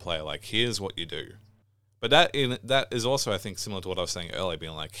you as the player like here's what you do. But that is also I think similar to what I was saying earlier,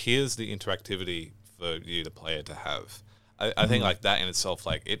 being like here's the interactivity for you the player to have. I think like that in itself,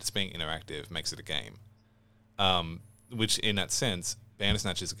 like it's being interactive makes it a game. Which in that sense,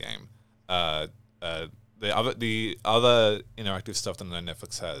 Bandersnatch is a game. The other interactive stuff that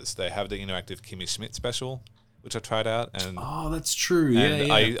Netflix has, they have the interactive Kimmy Schmidt special, which I tried out, and that's true.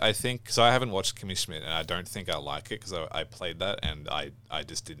 Yeah. I think so. I haven't watched Kimmy Schmidt, and I don't think I like it because I played that, and I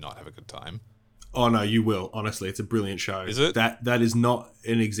just did not have a good time. Oh no, you will. Honestly, it's a brilliant show. Is it? That is not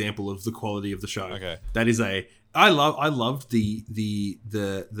an example of the quality of the show. Okay. That is I loved the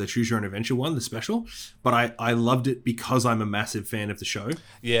Choose Your Own Adventure one, the special, but I loved it because I'm a massive fan of the show.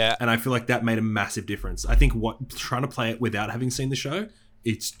 Yeah. And I feel like that made a massive difference. I think trying to play it without having seen the show,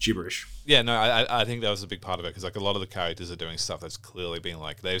 it's gibberish. Yeah, no, I think that was a big part of it because like a lot of the characters are doing stuff that's clearly been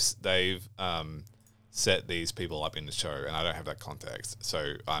like they've set these people up in the show, and I don't have that context,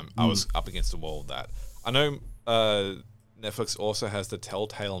 so I was up against the wall with that. I know Netflix also has the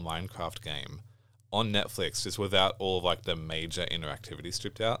Telltale Minecraft game on Netflix, just without all of like the major interactivity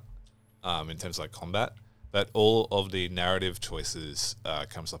stripped out, in terms of like combat, but all of the narrative choices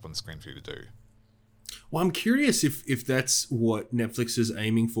comes up on the screen for you to do. Well, I'm curious if that's what Netflix is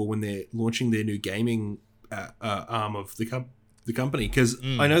aiming for when they're launching their new gaming arm of the company, because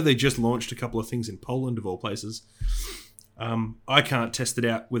I know they just launched a couple of things in Poland, of all places. I can't test it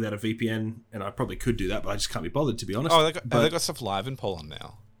out without a VPN, and I probably could do that, but I just can't be bothered, to be honest. Oh, they got stuff live in Poland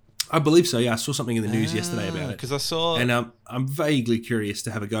now? I believe so, yeah. I saw something in the news yesterday about it. Because I saw... And I'm vaguely curious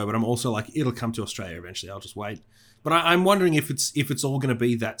to have a go, but I'm also like, it'll come to Australia eventually. I'll just wait. But I'm wondering if it's all going to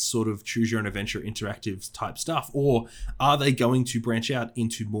be that sort of choose your own adventure interactive type stuff, or are they going to branch out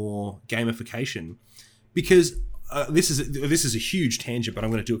into more gamification? Because this is a huge tangent, but I'm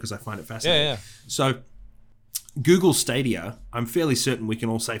going to do it because I find it fascinating. Yeah. So Google Stadia, I'm fairly certain we can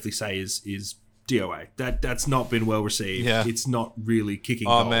all safely say is DOA. That's not been well received. Yeah. It's not really kicking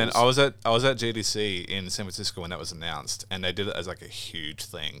goals. Man, I was at GDC in San Francisco when that was announced, and they did it as like a huge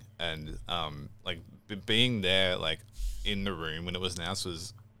thing. And like being there, like in the room when it was announced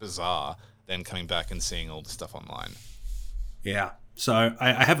was bizarre. Then coming back and seeing all the stuff online. Yeah. So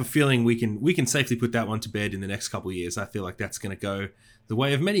I have a feeling we can safely put that one to bed in the next couple of years. I feel like that's going to go the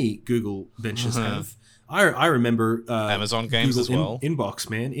way of many Google ventures have. I remember Amazon games Google as well. Inbox,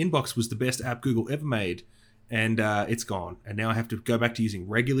 man. Inbox was the best app Google ever made, and it's gone. And now I have to go back to using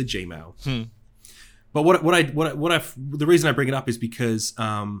regular Gmail. But the reason I bring it up is because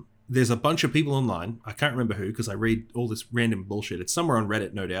there's a bunch of people online. I can't remember who, because I read all this random bullshit. It's somewhere on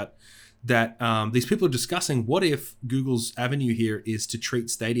Reddit, no doubt. That these people are discussing what if Google's avenue here is to treat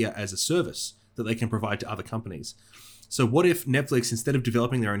Stadia as a service that they can provide to other companies. So what if Netflix, instead of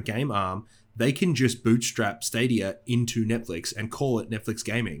developing their own game arm, they can just bootstrap Stadia into Netflix and call it Netflix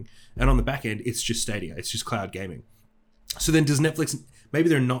Gaming. And on the back end, it's just Stadia. It's just cloud gaming. So then does Netflix, maybe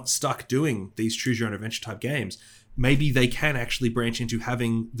they're not stuck doing these choose your own adventure type games. Maybe they can actually branch into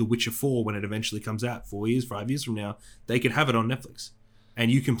having The Witcher 4 when it eventually comes out 4 years, 5 years from now. They could have it on Netflix.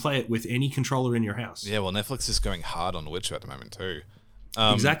 And you can play it with any controller in your house. Yeah, well, Netflix is going hard on The Witcher at the moment too.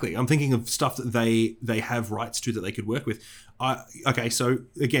 Exactly. I'm thinking of stuff that they have rights to that they could work with. Okay, so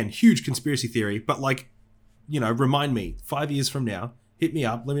again, huge conspiracy theory, but like, remind me 5 years from now, hit me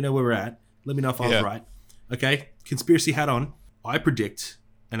up, let me know where we're at, let me know if I was right. Okay, conspiracy hat on. I predict,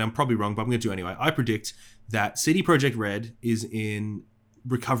 and I'm probably wrong, but I'm going to do it anyway. I predict that CD Projekt Red is in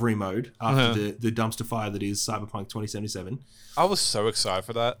recovery mode after the dumpster fire that is Cyberpunk 2077. I was so excited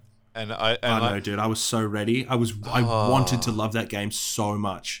for that. And I know, dude. I was so ready. I wanted to love that game so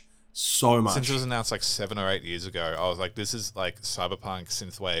much. So much. Since it was announced like 7 or 8 years ago, I was like, this is like Cyberpunk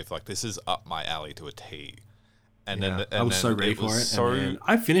synthwave. Like, this is up my alley to a T. And then I was so ready for it. So, and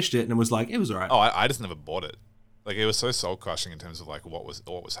I finished it and it was like, it was all right. Oh, I just never bought it. Like, it was so soul crushing in terms of like what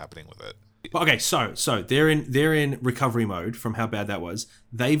was happening with it. But okay, so they're in recovery mode from how bad that was.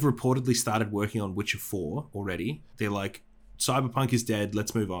 They've reportedly started working on Witcher 4 already. They're like, Cyberpunk is dead.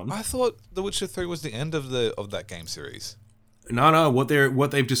 Let's move on. I thought The Witcher 3 was the end of that game series. No. What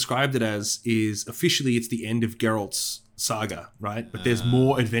they've described it as is officially it's the end of Geralt's saga, right? But there's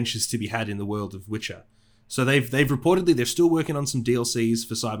more adventures to be had in the world of Witcher. So they've reportedly they're still working on some DLCs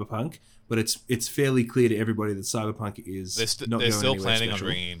for Cyberpunk, but it's fairly clear to everybody that Cyberpunk is they're still planning on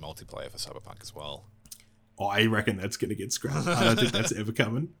bringing in multiplayer for Cyberpunk as well. Oh, I reckon that's going to get scrapped. I don't think that's ever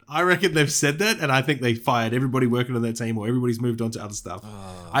coming. I reckon they've said that, and I think they fired everybody working on that team, or everybody's moved on to other stuff.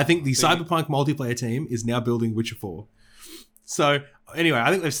 I think the Cyberpunk multiplayer team is now building Witcher 4. So anyway, I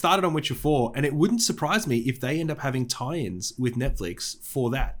think they've started on Witcher 4, and it wouldn't surprise me if they end up having tie-ins with Netflix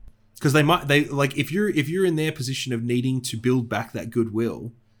for that. Because if you're in their position of needing to build back that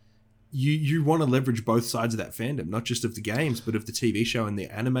goodwill, you want to leverage both sides of that fandom, not just of the games, but of the TV show and the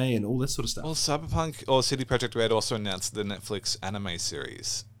anime and all that sort of stuff. Well, Cyberpunk or CD Projekt Red also announced the Netflix anime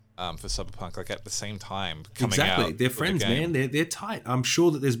series for Cyberpunk, like at the same time coming out. Exactly, they're friends, man. They're tight. I'm sure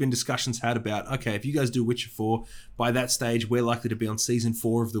that there's been discussions had about, okay, if you guys do Witcher 4, by that stage we're likely to be on season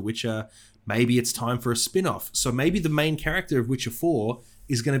 4 of The Witcher. Maybe it's time for a spin-off. So maybe the main character of Witcher 4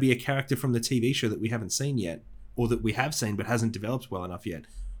 is going to be a character from the TV show that we haven't seen yet, or that we have seen but hasn't developed well enough yet.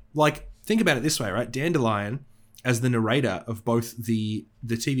 Like, think about it this way, right? Dandelion, as the narrator of both the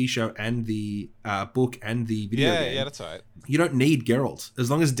TV show and the book and the video game. Yeah, that's right. You don't need Geralt. As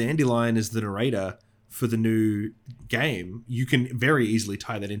long as Dandelion is the narrator for the new game, you can very easily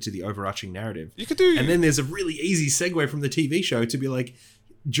tie that into the overarching narrative. You could do... And then there's a really easy segue from the TV show to be like,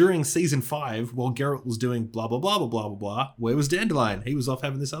 during season 5, while Geralt was doing blah, blah, blah, blah, blah, blah, blah, where was Dandelion? He was off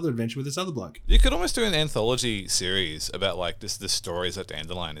having this other adventure with this other bloke. You could almost do an anthology series about like the stories that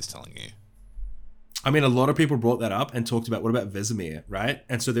Dandelion is telling you. I mean, a lot of people brought that up and talked about, what about Vesemir, right?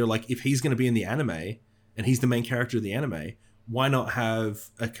 And so they're like, if he's going to be in the anime and he's the main character of the anime, why not have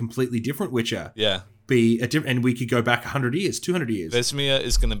a completely different Witcher? Yeah. Be a different, and we could go back 100 years, 200 years. Vesemir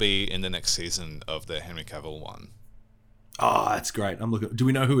is going to be in the next season of the Henry Cavill one. Oh, that's great. I'm looking. Do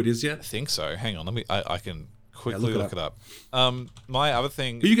we know who it is yet? I think so. Hang on. I can quickly look it up. My other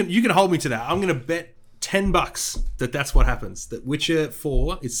thing... But you can hold me to that. I'm going to bet $10 that that's what happens. That Witcher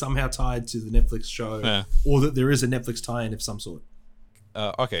 4 is somehow tied to the Netflix show, or that there is a Netflix tie-in of some sort.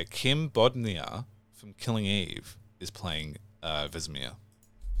 Okay, Kim Bodnia from Killing Eve is playing Vesemir.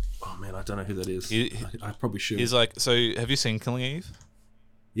 Oh man, I don't know who that is. I probably should. He's like, so have you seen Killing Eve?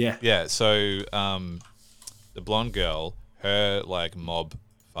 Yeah. Yeah, so the blonde girl, her like mob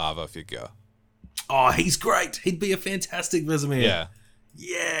father figure. Oh, he's great. He'd be a fantastic Vesemir. Yeah.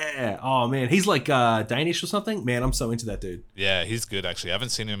 Yeah. Oh man, he's like Danish or something. Man, I'm so into that dude. Yeah, he's good actually. I haven't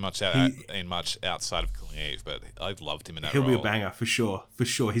seen him much outside of Killing Eve, but I loved him in that role. He'll be a banger for sure. For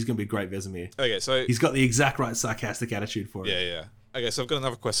sure, he's gonna be a great Vesemir. Okay, so he's got the exact right sarcastic attitude for it. Yeah. Okay, so I've got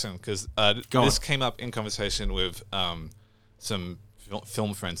another question because this came up in conversation with some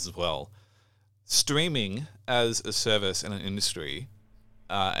film friends as well. Streaming as a service in an industry,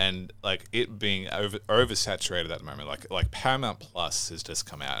 and like it being oversaturated at the moment. Like Paramount Plus has just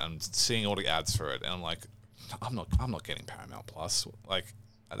come out. And I'm seeing all the ads for it, and I'm like, I'm not getting Paramount Plus. Like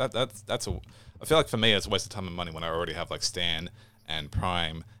that's a. I feel like for me it's a waste of time and money when I already have like Stan and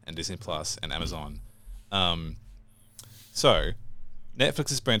Prime and Disney Plus and Amazon. So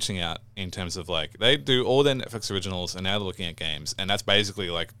Netflix is branching out in terms of like they do all their Netflix originals and now they're looking at games, and that's basically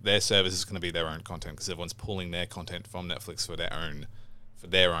like their service is going to be their own content because everyone's pulling their content from Netflix for their own for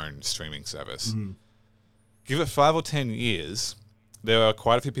their own streaming service. Give it 5 or 10 years, there are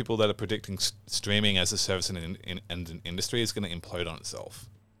quite a few people that are predicting streaming as a service and an industry is going to implode on itself.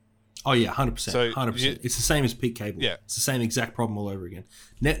 Oh yeah, 100%. So 100%. It's the same as peak cable. Yeah. It's the same exact problem all over again.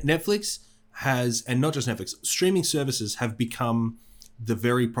 Netflix has, and not just Netflix, streaming services have become the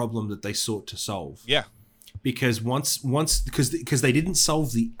very problem that they sought to solve. Yeah. Because because they didn't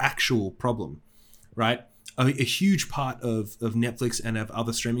solve the actual problem, right? A huge part of Netflix and of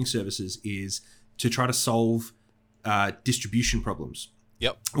other streaming services is to try to solve distribution problems.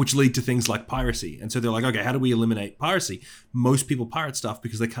 Yep. Which lead to things like piracy. And so they're like, okay, how do we eliminate piracy? Most people pirate stuff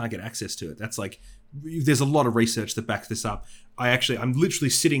because they can't get access to it. That's like, there's a lot of research that backs this up. I'm literally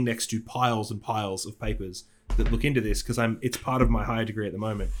sitting next to piles and piles of papers that look into this because it's part of my higher degree at the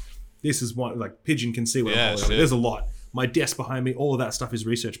moment. This is one, like Pigeon can see what I'm holding. There's a lot. My desk behind me, all of that stuff is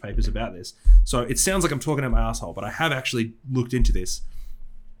research papers about this. So it sounds like I'm talking out my asshole, but I have actually looked into this.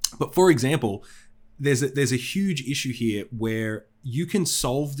 But for example, there's a huge issue here where you can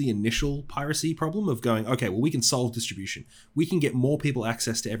solve the initial piracy problem of going, okay, well, we can solve distribution. We can get more people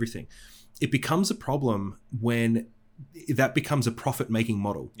access to everything. It becomes a problem when that becomes a profit-making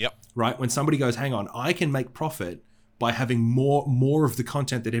model. Yep. Right? When somebody goes, hang on, I can make profit by having more of the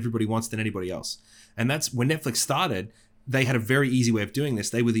content that everybody wants than anybody else. And that's when Netflix started. They had a very easy way of doing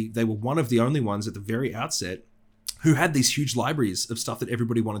this. They were one of the only ones at the very outset who had these huge libraries of stuff that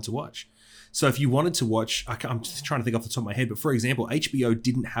everybody wanted to watch. So if you wanted to watch, I'm just trying to think off the top of my head, but for example, HBO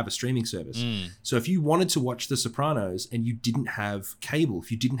didn't have a streaming service. So if you wanted to watch The Sopranos and you didn't have cable,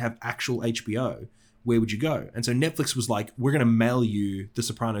 if you didn't have actual HBO, where would you go? And so Netflix was like, we're going to mail you The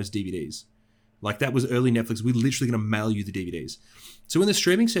Sopranos DVDs. Like that was early Netflix. We're literally going to mail you the DVDs. So when the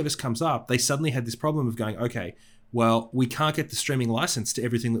streaming service comes up, they suddenly had this problem of going, okay, well, we can't get the streaming license to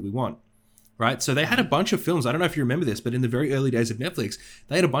everything that we want. Right? So they had a bunch of films. I don't know if you remember this, but in the very early days of Netflix,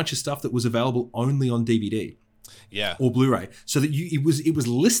 they had a bunch of stuff that was available only on DVD. Yeah. Or Blu-ray. So that it was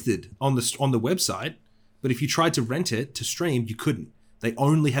listed on the website, but if you tried to rent it to stream, you couldn't. They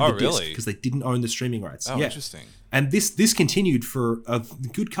only had the disc because they didn't own the streaming rights. Oh, interesting. And this continued for a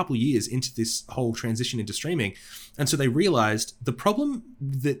good couple of years into this whole transition into streaming. And so they realized the problem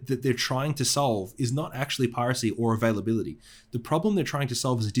that they're trying to solve is not actually piracy or availability. The problem they're trying to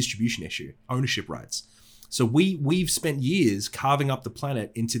solve is a distribution issue, ownership rights. So we've spent years carving up the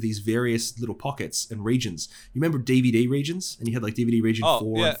planet into these various little pockets and regions. You remember DVD regions? And you had like DVD region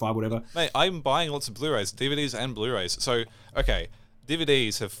 4 and 5, whatever. Mate, I'm buying lots of Blu-rays, DVDs and Blu-rays. So, okay,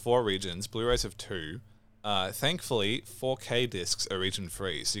 DVDs have 4 regions, Blu-rays have 2. Thankfully, 4K discs are region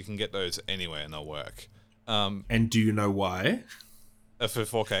free, so you can get those anywhere and they'll work. And do you know why? For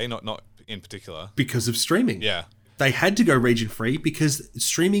 4K, not in particular. Because of streaming. Yeah. They had to go region free because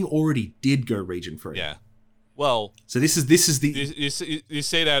streaming already did go region free. Yeah. Well, so this is the you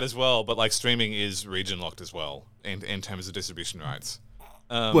say that as well, but like streaming is region locked as well in terms of distribution rights.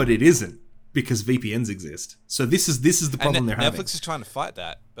 But it isn't because VPNs exist. So this is the problem they're having. Netflix is trying to fight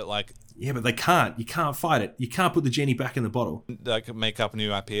that, but like but they can't. You can't fight it. You can't put the genie back in the bottle. They can make up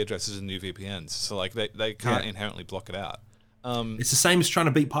new IP addresses and new VPNs. So like they can't inherently block it out. It's the same as trying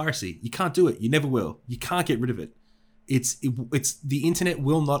to beat piracy. You can't do it. You never will. You can't get rid of it. It's the internet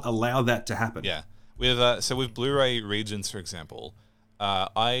will not allow that to happen. Yeah. With Blu-ray regions, for example,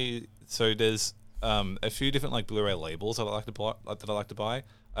 there's a few different like Blu-ray labels that I like to buy.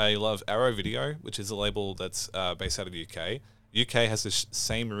 I love Arrow Video, which is a label that's based out of the UK. UK has the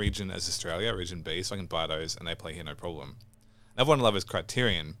same region as Australia, region B, so I can buy those and they play here no problem. Another one I love is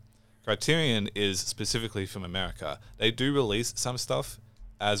Criterion. Criterion is specifically from America. They do release some stuff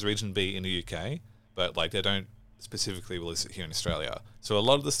as region B in the UK, but like they don't specifically release it here in Australia. So a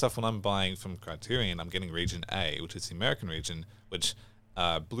lot of the stuff when I'm buying from Criterion, I'm getting region A, which is the American region, which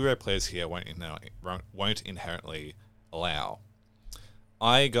Blu-ray players here won't inherently allow.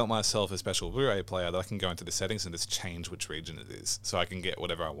 I got myself a special Blu-ray player that I can go into the settings and just change which region it is, so I can get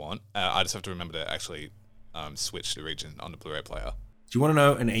whatever I want. I just have to remember to actually switch the region on the Blu-ray player. Do you want to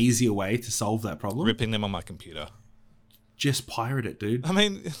know an easier way to solve that problem? Ripping them on my computer. Just pirate it, dude. I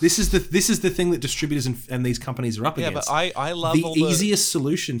mean, this is the thing that distributors and these companies are up against. Yeah, but I love the easiest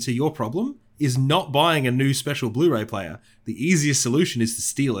solution to your problem is not buying a new special Blu-ray player. The easiest solution is to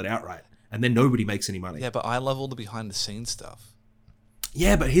steal it outright, and then nobody makes any money. Yeah, but I love all the behind-the-scenes stuff.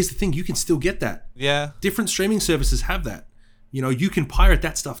 Yeah, but here's the thing: you can still get that. Yeah, different streaming services have that. You know, you can pirate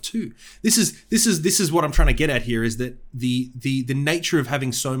that stuff too. This is what I'm trying to get at here: is that the nature of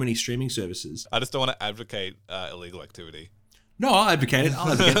having so many streaming services. I just don't want to advocate illegal activity. No, I'll advocate it.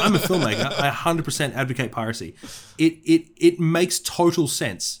 I'm a filmmaker. I 100% advocate piracy. It makes total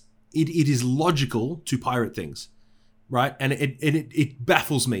sense. It is logical to pirate things, right? And it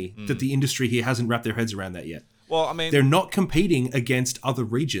baffles me that the industry here hasn't wrapped their heads around that yet. Well, I mean, they're not competing against other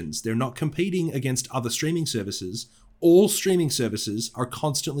regions. They're not competing against other streaming services. All streaming services are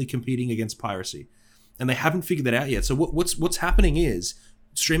constantly competing against piracy, and they haven't figured that out yet. So what's happening is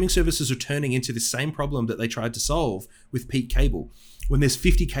streaming services are turning into the same problem that they tried to solve with peak cable. When there's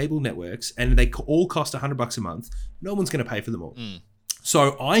 50 cable networks and they all cost $100 a month, no one's going to pay for them all.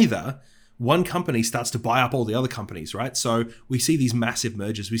 So either one company starts to buy up all the other companies, right? So we see these massive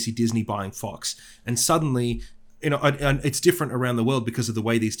mergers. We see Disney buying Fox, and suddenly, and it's different around the world because of the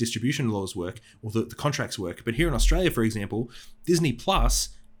way these distribution laws work or the contracts work. But here in Australia, for example, Disney Plus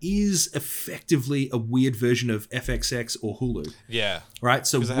is effectively a weird version of FXX or Hulu. Yeah. Right?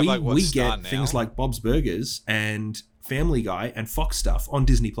 So we get things like Bob's Burgers and Family Guy and Fox stuff on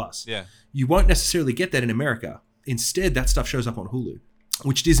Disney Plus. Yeah. You won't necessarily get that in America. Instead, that stuff shows up on Hulu,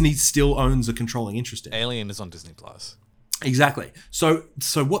 which Disney still owns a controlling interest in. Alien is on Disney Plus. Exactly. So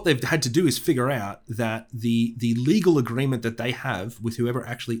what they've had to do is figure out that the legal agreement that they have with whoever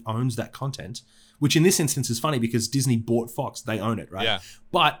actually owns that content, which in this instance is funny because Disney bought Fox, they own it, right? Yeah.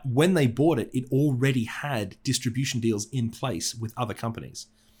 But when they bought it, it already had distribution deals in place with other companies.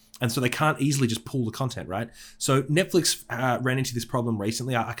 And so they can't easily just pull the content, right? So Netflix ran into this problem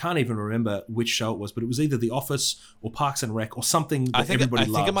recently. I can't even remember which show it was, but it was either The Office or Parks and Rec or something that everybody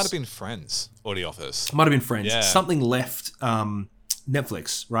loves. I think it might have been Friends or The Office. It might have been Friends. Yeah. Something left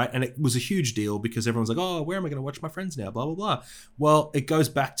Netflix, right? And it was a huge deal because everyone's like, oh, where am I going to watch my Friends now? Blah, blah, blah. Well, it goes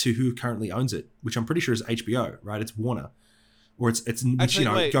back to who currently owns it, which I'm pretty sure is HBO, right? It's Warner. Or it's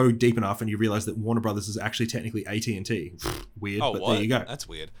actually, go deep enough and you realize that Warner Brothers is actually technically AT&T. Weird, but there you go. That's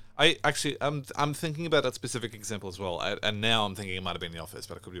weird. I'm thinking about that specific example as well, and now I'm thinking it might have been The Office,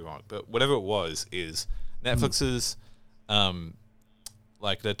 but I could be wrong. But whatever it was, is Netflix's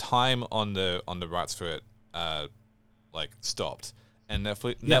like the time on the rights for it stopped, and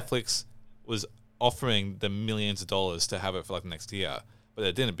Netflix was offering them millions of dollars to have it for like the next year, but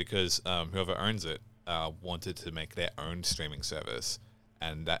they didn't because whoever owns it wanted to make their own streaming service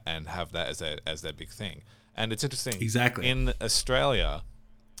and have that as their big thing. And it's interesting. Exactly. In Australia,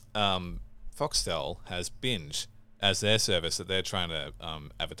 Foxtel has Binge as their service that they're trying to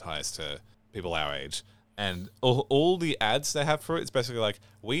advertise to people our age. And all the ads they have for it, it's basically like,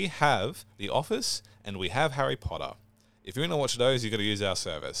 we have The Office and we have Harry Potter. If you want to watch those, you got to use our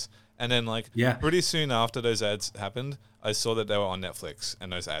service. And then pretty soon after those ads happened, I saw that they were on Netflix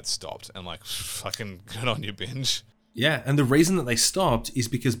and those ads stopped. And fucking good on you, Binge. Yeah, and the reason that they stopped is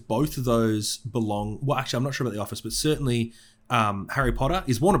because both of those belong... Well, actually, I'm not sure about The Office, but certainly Harry Potter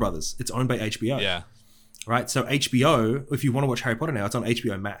is Warner Brothers. It's owned by HBO. Yeah. Right? So HBO, if you want to watch Harry Potter now, it's on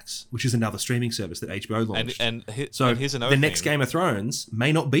HBO Max, which is another streaming service that HBO launched. And here's another thing. The next Game of Thrones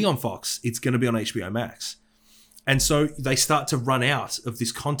may not be on Fox. It's going to be on HBO Max. And so they start to run out of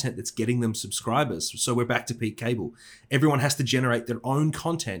this content that's getting them subscribers. So we're back to peak cable. Everyone has to generate their own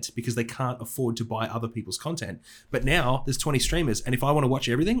content because they can't afford to buy other people's content. But now there's 20 streamers. And if I want to watch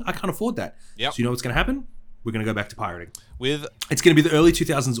everything, I can't afford that. Yep. So you know what's going to happen? We're going to go back to pirating. It's going to be the early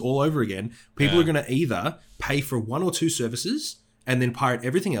 2000s all over again. People are going to either pay for one or two services and then pirate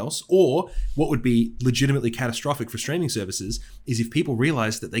everything else, or what would be legitimately catastrophic for streaming services is if people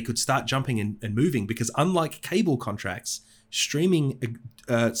realize that they could start jumping and moving, because unlike cable contracts, streaming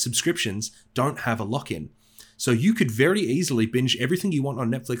subscriptions don't have a lock-in. So you could very easily binge everything you want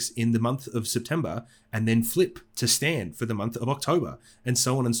on Netflix in the month of September and then flip to Stan for the month of October, and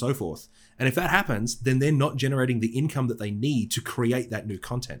so on and so forth. And if that happens, then they're not generating the income that they need to create that new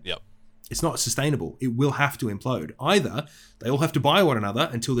content. Yep. It's not sustainable. It will have to implode. Either they all have to buy one another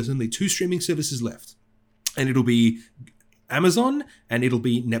until there's only two streaming services left, and it'll be Amazon and it'll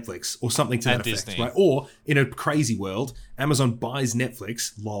be Netflix or something to that effect, right? Or in a crazy world, Amazon buys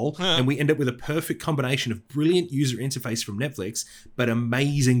Netflix, lol, and we end up with a perfect combination of brilliant user interface from Netflix, but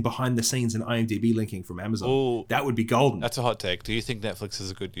amazing behind the scenes and IMDb linking from Amazon. Ooh, that would be golden. That's a hot take. Do you think Netflix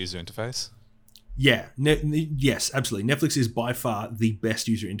is a good user interface? Yeah, yes, absolutely. Netflix is by far the best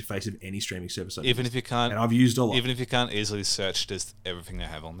user interface of any streaming service. Even if you can't, and I've used a lot. Even if you can't easily search just everything they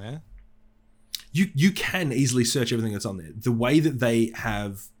have on there. You can easily search everything that's on there. The way that they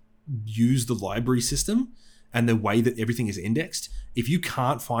have used the library system and the way that everything is indexed, if you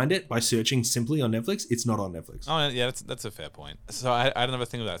can't find it by searching simply on Netflix, it's not on Netflix. Oh, yeah, that's a fair point. So I had another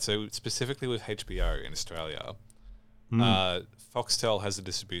thing with that. So specifically with HBO in Australia, Foxtel has the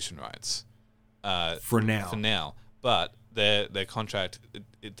distribution rights. For now. But their contract,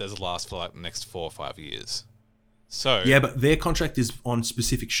 it does last for like the next 4 or 5 years. So yeah, but their contract is on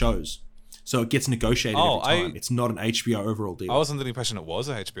specific shows. So it gets negotiated every time. It's not an HBO overall deal. I was under the impression it was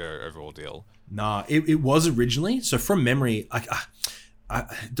a HBO overall deal. Nah, it was originally. So from memory, I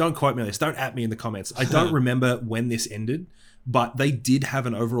don't quote me on this. Don't at me in the comments. I don't remember when this ended, but they did have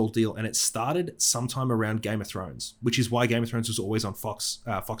an overall deal, and it started sometime around Game of Thrones, which is why Game of Thrones was always on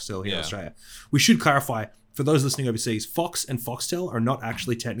Foxtel here in Australia. We should clarify, for those listening overseas, Fox and Foxtel are not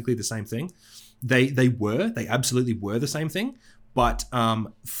actually technically the same thing. They absolutely were the same thing, but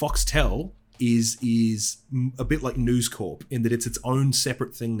Foxtel is a bit like News Corp in that it's its own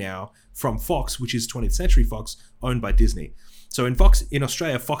separate thing now from Fox, which is 20th Century Fox, owned by Disney. So in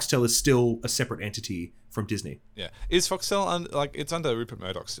Australia, Foxtel is still a separate entity from Disney. Yeah, is Foxtel it's under Rupert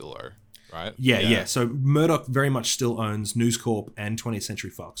Murdoch still, though, right? Yeah. So Murdoch very much still owns News Corp and 20th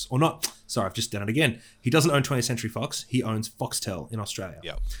Century Fox, or not? Sorry, I've just done it again. He doesn't own 20th Century Fox. He owns Foxtel in Australia.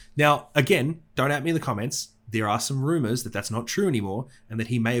 Yeah. Now, again, don't at me in the comments. There are some rumors that that's not true anymore, and that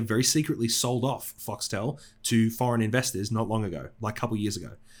he may have very secretly sold off Foxtel to foreign investors not long ago, like a couple years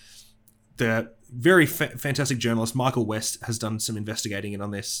ago. The very fantastic journalist Michael West has done some investigating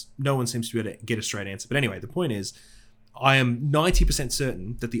on this. No one seems to be able to get a straight answer. But anyway, the point is, I am 90%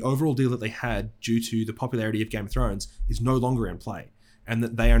 certain that the overall deal that they had due to the popularity of Game of Thrones is no longer in play, and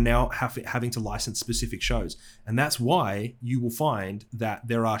that they are now having to license specific shows. And that's why you will find that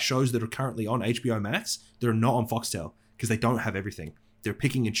there are shows that are currently on HBO Max that are not on Foxtel, because they don't have everything. They're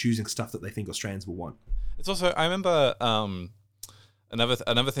picking and choosing stuff that they think Australians will want. It's also, I remember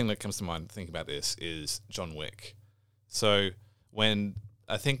another thing that comes to mind thinking about this is John Wick. So when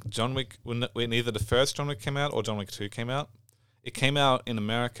either the first John Wick came out or John Wick 2 came out, it came out in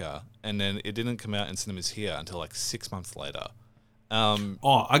America, and then it didn't come out in cinemas here until like 6 months later.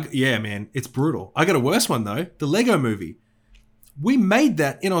 Man, it's brutal. I got a worse one though. The Lego Movie. We made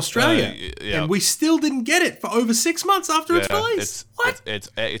that in Australia, and we still didn't get it for over 6 months after its release.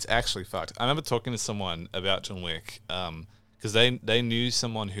 It's actually fucked. I remember talking to someone about John Wick, because they knew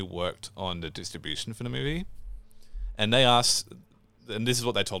someone who worked on the distribution for the movie, and they asked, and this is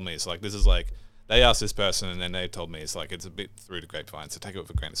what they told me. It's like, this is like, they asked this person, and then they told me it's like, it's a bit through the grapevine, so take it with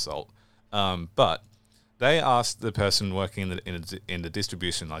a grain of salt. But they asked the person working in the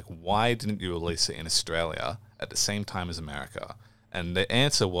distribution, like, why didn't you release it in Australia at the same time as America? And the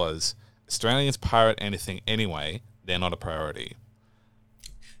answer was, Australians pirate anything anyway, they're not a priority.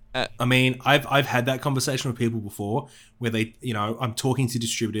 I mean, I've had that conversation with people before where they, I'm talking to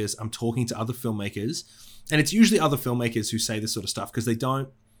distributors, I'm talking to other filmmakers, and it's usually other filmmakers who say this sort of stuff because they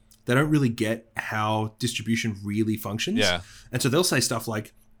don't really get how distribution really functions. Yeah. And so they'll say stuff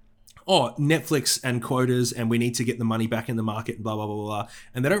like, oh, Netflix and quotas, and we need to get the money back in the market, and blah, blah, blah, blah.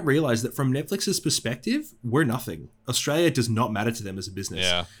 And they don't realize that from Netflix's perspective, we're nothing. Australia does not matter to them as a business.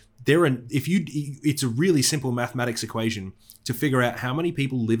 Yeah. It's a really simple mathematics equation to figure out how many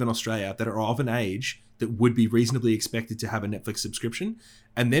people live in Australia that are of an age that would be reasonably expected to have a Netflix subscription,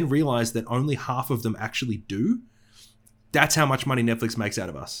 and then realize that only half of them actually do. That's how much money Netflix makes out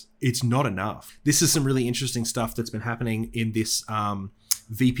of us. It's not enough. This is some really interesting stuff that's been happening in this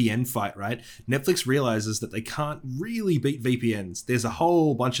VPN fight, right? Netflix realizes that they can't really beat VPNs. There's a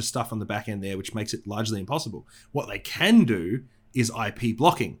whole bunch of stuff on the back end there which makes it largely impossible. What they can do is IP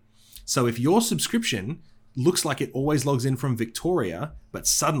blocking. So if your subscription looks like it always logs in from Victoria, but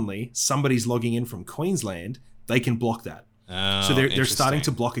suddenly somebody's logging in from Queensland, they can block that. Oh, so they're starting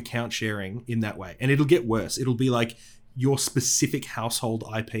to block account sharing in that way. And it'll get worse. It'll be like your specific household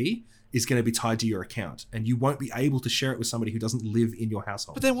IP is going to be tied to your account, and you won't be able to share it with somebody who doesn't live in your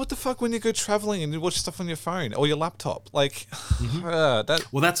household. But then what the fuck when you go traveling and you watch stuff on your phone or your laptop? Like,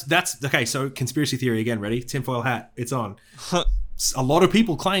 that's okay. So conspiracy theory again, ready? Tinfoil hat, it's on. A lot of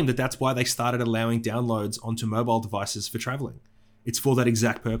people claim that that's why they started allowing downloads onto mobile devices for traveling. It's for that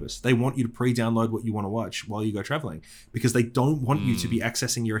exact purpose. They want you to pre-download what you want to watch while you go traveling, because they don't want you to be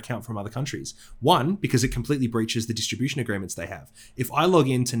accessing your account from other countries. One, because it completely breaches the distribution agreements they have. If I log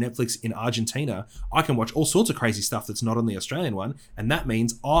into Netflix in Argentina, I can watch all sorts of crazy stuff that's not on the Australian one, and that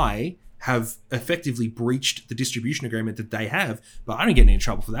means I have effectively breached the distribution agreement that they have, but I don't get in any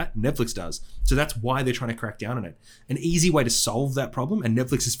trouble for that. Netflix does. So that's why they're trying to crack down on it. An easy way to solve that problem, and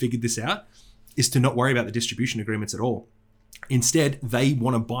Netflix has figured this out, is to not worry about the distribution agreements at all. Instead, they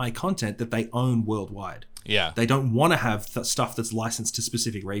want to buy content that they own worldwide. Yeah. They don't want to have stuff that's licensed to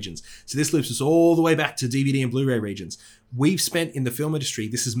specific regions. So this loops us all the way back to DVD and Blu-ray regions. We've spent in the film industry,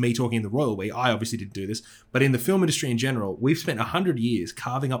 this is me talking in the royal way, I obviously didn't do this, but in the film industry in general, we've spent 100 years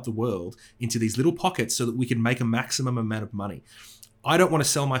carving up the world into these little pockets so that we can make a maximum amount of money. I don't want to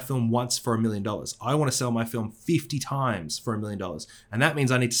sell my film once for $1 million. I want to sell my film 50 times for $1 million. And that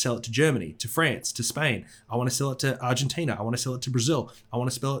means I need to sell it to Germany, to France, to Spain. I want to sell it to Argentina. I want to sell it to Brazil. I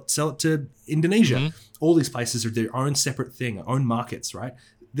want to sell it to Indonesia. Mm-hmm. All these places are their own separate thing, their own markets, right?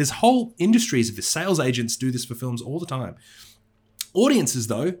 There's whole industries of this. Sales agents do this for films all the time. Audiences,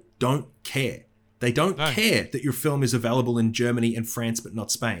 though, don't care. They don't care that your film is available in Germany and France, but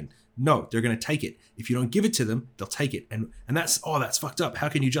not Spain. No, they're going to take it. If you don't give it to them, they'll take it. And that's fucked up. How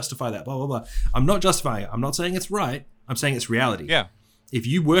can you justify that? Blah, blah, blah. I'm not justifying it. I'm not saying it's right. I'm saying it's reality. Yeah. If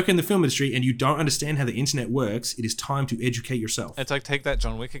you work in the film industry and you don't understand how the internet works, it is time to educate yourself. It's like, take that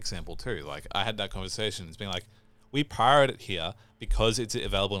John Wick example too. Like, I had that conversation. It's been like, we pirate it here because it's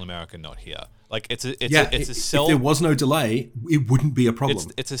available in America, not here. Like, it's a if there was no delay, it wouldn't be a problem.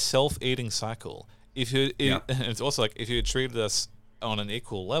 It's a self-eating cycle. It's also like, if you had treated us on an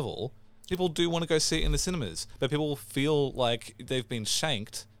equal level, people do want to go see it in the cinemas, but people feel like they've been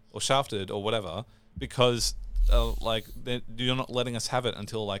shanked or shafted or whatever because you're not letting us have it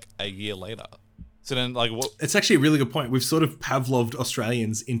until like a year later. So then, like, what? It's actually a really good point. We've sort of Pavloved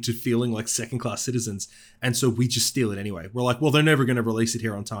Australians into feeling like second-class citizens, and so we just steal it anyway. We're like, well, they're never going to release it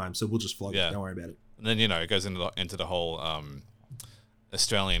here on time, so we'll just flog it. Don't worry about it. And then, it goes into the whole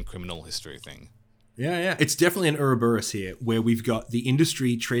Australian criminal history thing. Yeah. It's definitely an Ouroboros here, where we've got the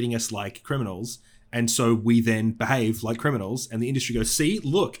industry treating us like criminals, and so we then behave like criminals, and the industry goes, see,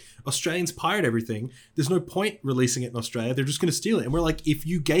 look, Australians pirate everything. There's no point releasing it in Australia. They're just going to steal it. And we're like, if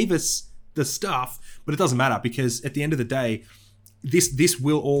you gave us the stuff, but it doesn't matter, because at the end of the day, this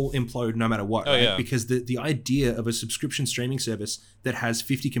will all implode no matter what, right? Because the idea of a subscription streaming service that has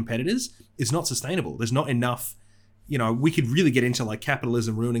 50 competitors is not sustainable. There's not enough. We could really get into like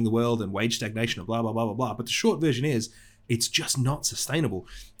capitalism ruining the world and wage stagnation and blah, blah, blah, blah, blah. But the short version is it's just not sustainable.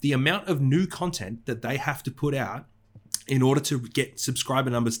 The amount of new content that they have to put out in order to get subscriber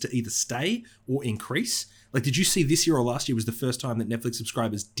numbers to either stay or increase. Like, did you see this year or last year was the first time that Netflix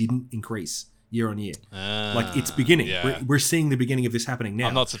subscribers didn't increase year on year? Like, it's beginning. Yeah. We're seeing the beginning of this happening now.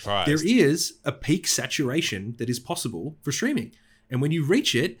 I'm not surprised. There is a peak saturation that is possible for streaming. And when you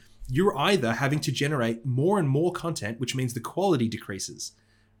reach it, you're either having to generate more and more content, which means the quality decreases,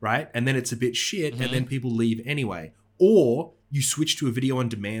 right? And then it's a bit shit, and then people leave anyway. Or you switch to a video on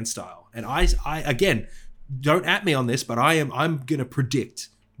demand style. And I again, don't at me on this, but I'm going to predict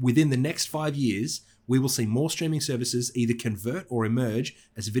within the next 5 years, we will see more streaming services either convert or emerge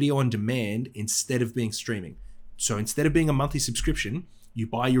as video on demand instead of being streaming. So instead of being a monthly subscription, you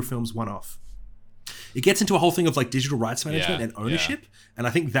buy your films one-off. It gets into a whole thing of like digital rights management and ownership. And I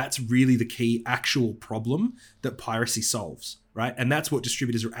think that's really the key actual problem that piracy solves, right? And that's what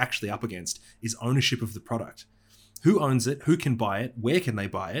distributors are actually up against, is ownership of the product. Who owns it? Who can buy it? Where can they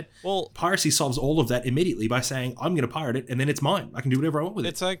buy it? Well, piracy solves all of that immediately by saying, I'm going to pirate it, and then it's mine. I can do whatever I want with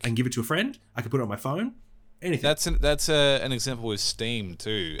it. Like, I can give it to a friend. I can put it on my phone. Anything. That's an example with Steam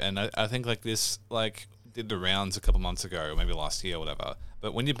too. And I think like this did the rounds a couple months ago, or maybe last year or whatever.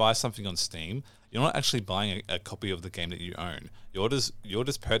 But when you buy something on Steam, you're not actually buying a copy of the game that you own. You're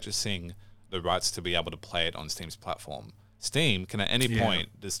just purchasing the rights to be able to play it on Steam's platform. Steam can at any point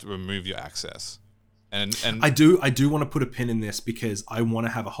just remove your access. And I do want to put a pin in this because I want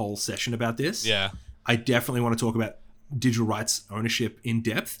to have a whole session about this. Yeah. I definitely want to talk about digital rights ownership in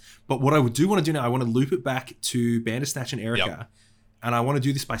depth. But what I do want to do now, I want to loop it back to Bandersnatch and Erica. Yep. And I want to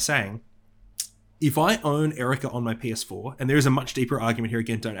do this by saying, if I own Erica on my PS4, and there is a much deeper argument here,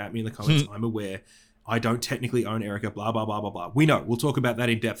 again, don't at me in the comments, I'm aware, I don't technically own Erica, blah, blah, blah, blah, blah. We know, we'll talk about that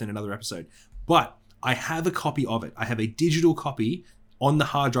in depth in another episode. But I have a copy of it. I have a digital copy on the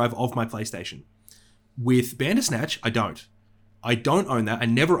hard drive of my PlayStation. With Bandersnatch, I don't. I don't own that. I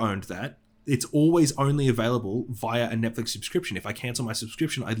never owned that. It's always only available via a Netflix subscription. If I cancel my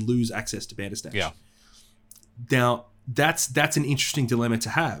subscription, I'd lose access to Bandersnatch. Yeah. Now, that's an interesting dilemma to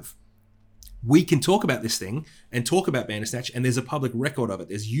have. We can talk about this thing and talk about Bandersnatch, and there's a public record of it.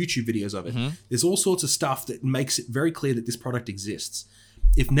 There's YouTube videos of it. Mm-hmm. There's all sorts of stuff that makes it very clear that this product exists.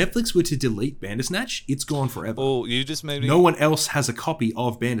 If Netflix were to delete Bandersnatch, it's gone forever. Oh, you just made me... No one else has a copy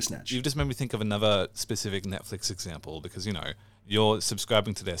of Bandersnatch. You've just made me think of another specific Netflix example because, you're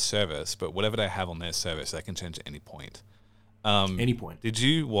subscribing to their service, but whatever they have on their service, they can change at any point. Any point. Did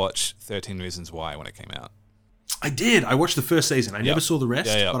you watch 13 Reasons Why when it came out? I did. I watched the first season. I never saw the rest,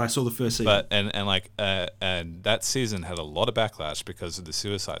 but I saw the first season. But and that season had a lot of backlash because of the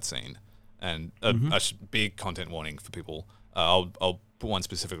suicide scene, and a big content warning for people. I'll put one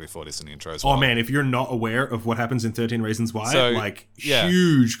specifically for this in the intro as well. Oh man, if you're not aware of what happens in 13 Reasons Why,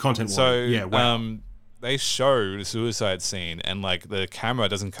 huge content warning. So wow. They show the suicide scene, and the camera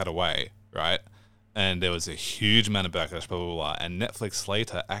doesn't cut away, right? and there was a huge amount of backlash, blah, blah, blah, and Netflix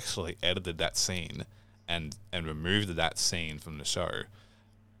later actually edited that scene and removed that scene from the show,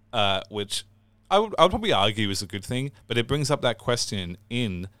 which I would probably argue is a good thing, but it brings up that question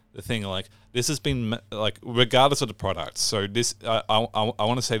in the thing, like, this has been, like, regardless of the product. So this, I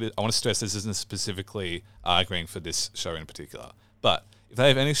want to say that, I want to stress this isn't specifically arguing for this show in particular, but if they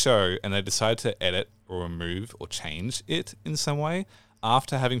have any show and they decide to edit or remove or change it in some way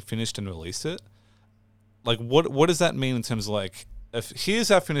after having finished and released it, like, what does that mean in terms of, like, if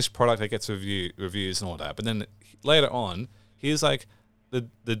here's our finished product that gets reviews and all that, but then later on, here's, like,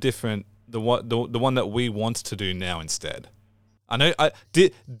 the different, the one that we want to do now instead. I know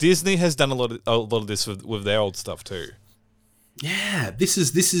Disney has done a lot of this with their old stuff too. Yeah, this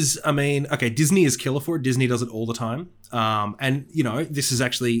is. I mean, okay, Disney is killer for it. Disney does it all the time, and you know, this is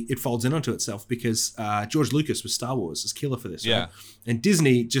actually, it folds in onto itself because George Lucas with Star Wars is killer for this. Yeah, right? And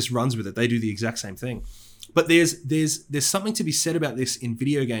Disney just runs with it. They do the exact same thing. But there's something to be said about this in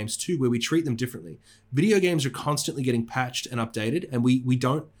video games too, where we treat them differently. Video games are constantly getting patched and updated, and we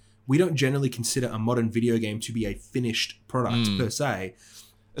don't generally consider a modern video game to be a finished product per se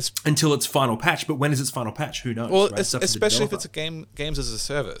until its final patch. But when is its final patch? Who knows? Well, right? especially if it's a games as a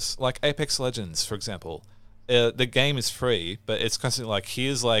service, like Apex Legends, for example. The game is free, but it's constantly like,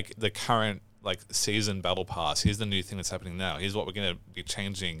 here's like the current like season battle pass. Here's the new thing that's happening now. Here's what we're going to be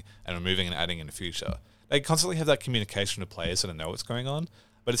changing and removing and adding in the future. They constantly have that communication with players so they know what's going on.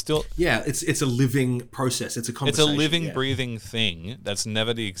 But it's still... Yeah, it's a living process. It's a conversation. It's a living, breathing thing that's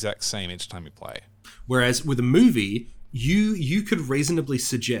never the exact same each time you play. Whereas with a movie, you could reasonably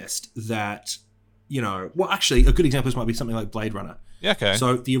suggest that, you know... Well, actually, a good example might be something like Blade Runner. Yeah, okay.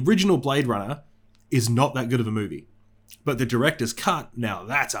 So the original Blade Runner is not that good of a movie. But the director's cut, now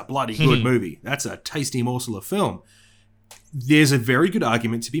that's a bloody good movie. That's a tasty morsel of film. There's a very good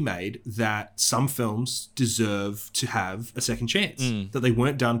argument to be made that some films deserve to have a second chance, that they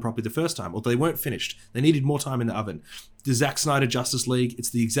weren't done properly the first time, or they weren't finished. They needed more time in the oven. The Zack Snyder Justice League, it's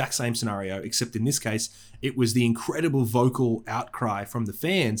the exact same scenario, except in this case, it was the incredible vocal outcry from the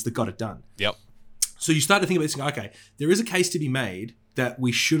fans that got it done. Yep. So you start to think about this, okay, there is a case to be made that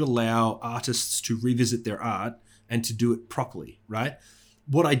we should allow artists to revisit their art and to do it properly, right?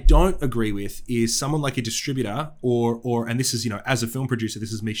 What I don't agree with is someone like a distributor or and this is, you know, as a film producer,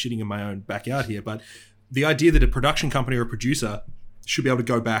 this is me shitting in my own backyard here, but the idea that a production company or a producer should be able to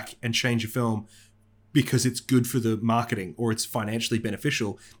go back and change a film because it's good for the marketing or it's financially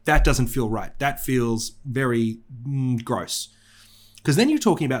beneficial, that doesn't feel right. That feels very gross. Because then you're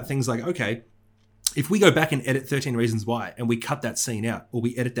talking about things like, okay, if we go back and edit 13 Reasons Why and we cut that scene out, or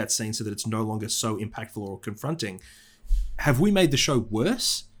we edit that scene so that it's no longer so impactful or confronting, have we made the show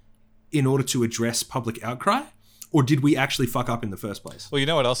worse in order to address public outcry? Or did we actually fuck up in the first place? Well, you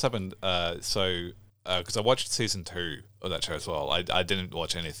know what else happened? Because I watched season 2 of that show as well. I didn't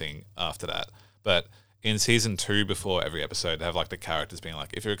watch anything after that. But in season 2, before every episode, they have like the characters being like,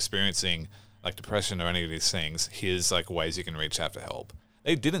 if you're experiencing like depression or any of these things, here's like ways you can reach out for help.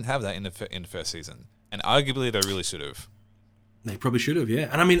 They didn't have that in the first season. And arguably they really should have. They probably should have, yeah.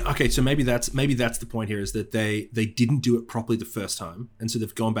 And I mean, okay, so maybe that's the point here, is that they didn't do it properly the first time, and so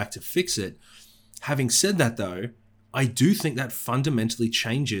they've gone back to fix it. Having said that, though, I do think that fundamentally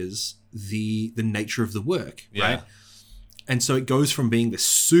changes the nature of the work, right? And so it goes from being this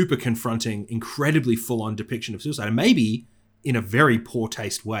super confronting, incredibly full-on depiction of suicide, and maybe in a very poor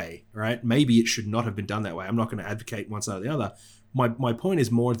taste way, right? Maybe it should not have been done that way. I'm not going to advocate one side or the other. My point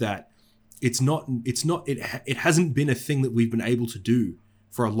is more that it hasn't been a thing that we've been able to do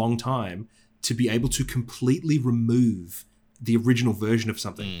for a long time, to be able to completely remove the original version of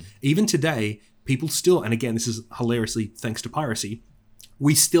something. Even today, people still, and again, this is hilariously thanks to piracy,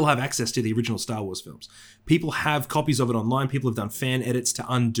 we still have access to the original Star Wars films. People have copies of it online. People have done fan edits to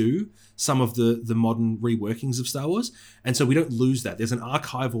undo some of the modern reworkings of Star Wars. And so we don't lose that. There's an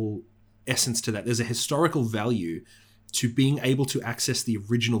archival essence to that. There's a historical value to being able to access the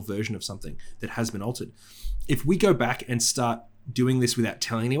original version of something that has been altered. If we go back and start doing this without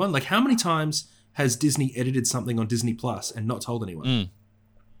telling anyone, like how many times has Disney edited something on Disney Plus and not told anyone?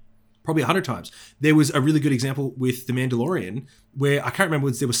 Probably 100 times. There was a really good example with The Mandalorian where I can't remember,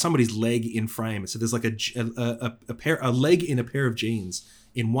 there was somebody's leg in frame. So there's like a leg in a pair of jeans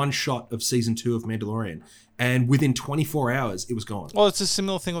in one shot of season 2 of Mandalorian. And within 24 hours, it was gone. Well, it's a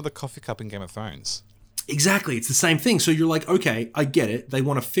similar thing with the coffee cup in Game of Thrones. Exactly. It's the same thing. So you're like, okay, I get it. They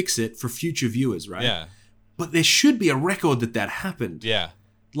want to fix it for future viewers, right? Yeah. But there should be a record that happened. Yeah.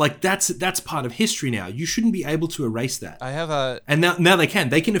 Like that's part of history now. You shouldn't be able to erase that. And now they can.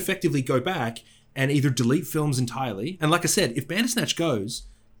 They can effectively go back and either delete films entirely. And like I said, if Bandersnatch goes,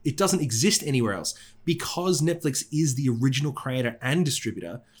 It doesn't exist anywhere else. Because Netflix is the original creator and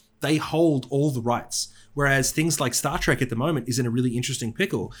distributor, they hold all the rights. Whereas things like Star Trek at the moment is in a really interesting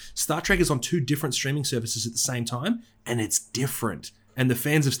pickle. Star Trek is on 2 different streaming services at the same time, and it's different. And the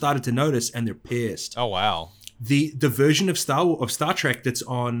fans have started to notice, and they're pissed. Oh, wow. The version of Star Trek that's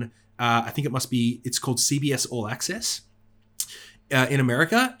on, I think it's called CBS All Access. In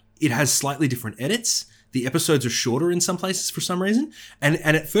America, it has slightly different edits. The episodes are shorter in some places for some reason. And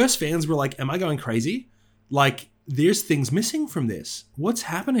at first fans were like, am I going crazy? Like, there's things missing from this. What's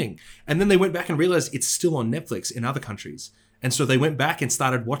happening? And then they went back and realized it's still on Netflix in other countries. And so they went back and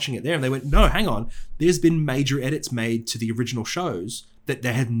started watching it there. And they went, no, hang on. There's been major edits made to the original shows that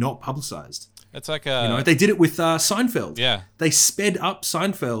they had not publicized. It's like they did it with Seinfeld. Yeah. They sped up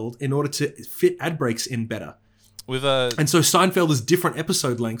Seinfeld in order to fit ad breaks in better. And so Seinfeld is different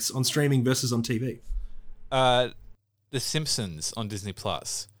episode lengths on streaming versus on TV. The Simpsons on Disney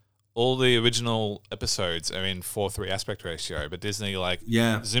Plus. All the original episodes are in 4:3 aspect ratio, but Disney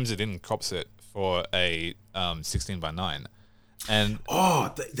zooms it in and crops it for a 16:9. And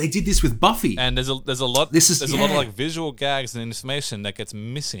they did this with Buffy. And there's a lot of like visual gags and information that gets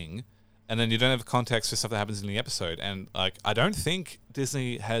missing, and then you don't have context for stuff that happens in the episode. And like, I don't think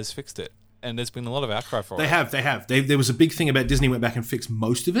Disney has fixed it. And there's been a lot of outcry for it. They have. There was a big thing about Disney went back and fixed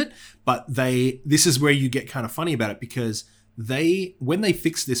most of it, but this is where you get kind of funny about it, because when they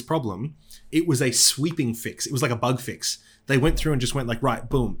fixed this problem, it was a sweeping fix. It was like a bug fix. They went through and just went like, right,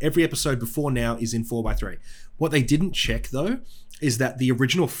 boom, every episode before now is in 4:3. What they didn't check though is that the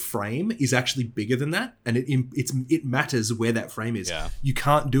original frame is actually bigger than that, and it matters where that frame is. Yeah. You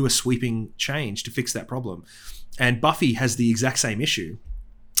can't do a sweeping change to fix that problem. And Buffy has the exact same issue.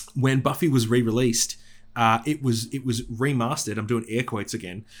 When Buffy was re-released, it was remastered. I'm doing air quotes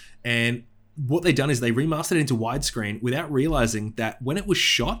again. And what they done is they remastered it into widescreen without realizing that when it was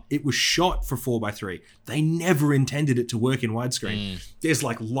shot for 4:3. They never intended it to work in widescreen. There's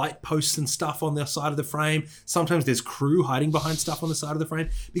like light posts and stuff on the side of the frame. Sometimes there's crew hiding behind stuff on the side of the frame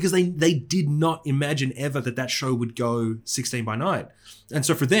because they did not imagine ever that show would go 16:9. And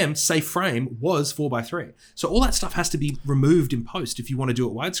so for them, safe frame was 4:3. So all that stuff has to be removed in post if you want to do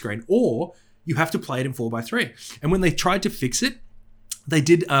it widescreen, or you have to play it in 4:3. And when they tried to fix it, they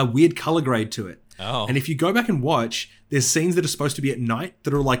did a weird color grade to it. Oh. And if you go back and watch, there's scenes that are supposed to be at night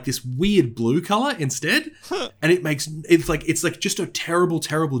that are like this weird blue color instead. And it's like just a terrible,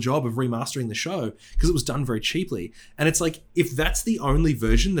 terrible job of remastering the show because it was done very cheaply. And it's like, if that's the only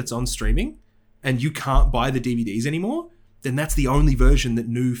version that's on streaming and you can't buy the DVDs anymore, then that's the only version that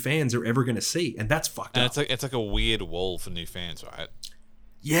new fans are ever going to see. And that's fucked up. And it's like a weird wall for new fans, right?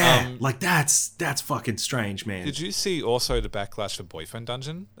 Yeah, that's fucking strange, man. Did you see also the backlash for Boyfriend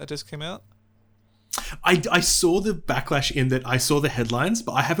Dungeon that just came out? I saw the backlash in that I saw the headlines,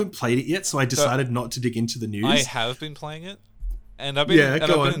 but I haven't played it yet, so I decided not to dig into the news. I have been playing it, and I've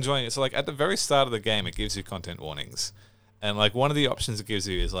been enjoying it. So like at the very start of the game, it gives you content warnings, and like one of the options it gives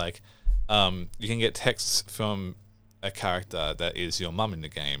you is like you can get texts from a character that is your mum in the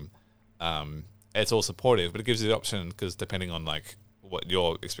game. It's all supportive, but it gives you the option because depending on like what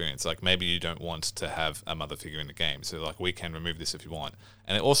your experience, like maybe you don't want to have a mother figure in the game, so like we can remove this if you want.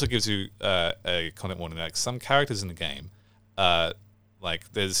 And it also gives you a content warning that like some characters in the game,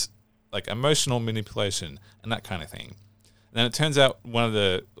 like there's like emotional manipulation and that kind of thing. And then it turns out one of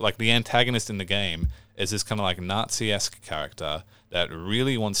the antagonist in the game is this kind of like Nazi-esque character that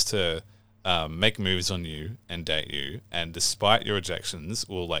really wants to make moves on you and date you, and despite your rejections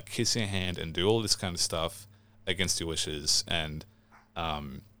will like kiss your hand and do all this kind of stuff against your wishes. And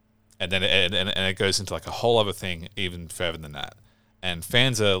then it goes into like a whole other thing even further than that. And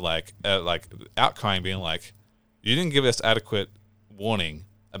fans are like outcrying, being like, you didn't give us adequate warning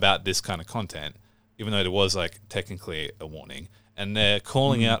about this kind of content, even though there was like technically a warning. And they're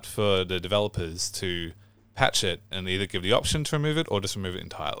calling out for the developers to patch it and either give the option to remove it or just remove it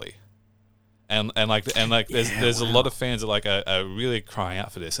entirely. And there's a lot of fans that are really crying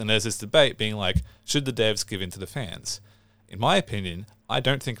out for this. And there's this debate being like, should the devs give in to the fans? In my opinion, I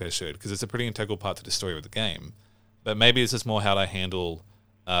don't think they should, because it's a pretty integral part to the story of the game. But maybe it's just more how to handle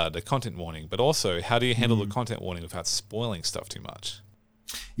the content warning, but also how do you handle the content warning without spoiling stuff too much?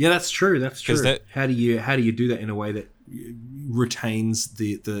 Yeah, that's true. How do you do that in a way that retains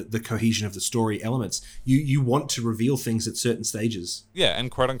the cohesion of the story elements? You want to reveal things at certain stages. Yeah,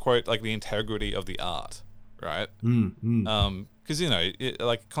 and quote unquote like the integrity of the art, right? Because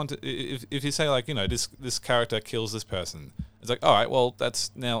content. If you say like this character kills this person, it's like, all right, well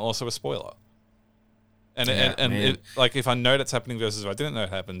that's now also a spoiler. And if I know that's happening versus if I didn't know it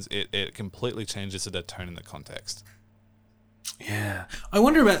happens, it completely changes the tone and the context. Yeah. I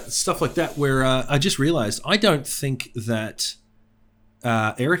wonder about stuff like that where I just realized I don't think that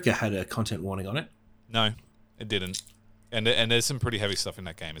Erica had a content warning on it. No, it didn't. And there's some pretty heavy stuff in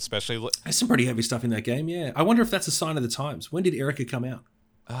that game, especially... There's some pretty heavy stuff in that game, yeah. I wonder if that's a sign of the times. When did Erica come out?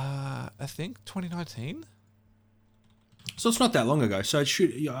 I think 2019? So it's not that long ago. So it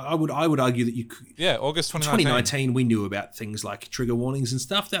should. I would argue that you could. Yeah, August 2019. 2019, we knew about things like trigger warnings and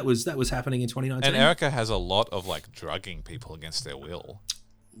stuff. That was happening in 2019. And Erica has a lot of like drugging people against their will.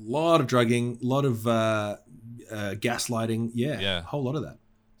 A lot of drugging, a lot of gaslighting. Yeah, a whole lot of that.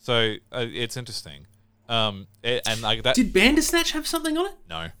 So it's interesting. And like that. Did Bandersnatch have something on it?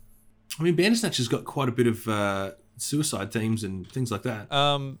 No. I mean, Bandersnatch has got quite a bit of suicide themes and things like that.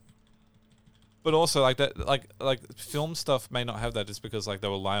 But also like that, like film stuff may not have that just because like they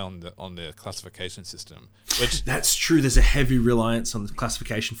rely on the classification system. Which that's true. There's a heavy reliance on the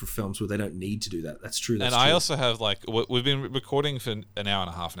classification for films where they don't need to do that. That's true. I also have like we've been recording for an hour and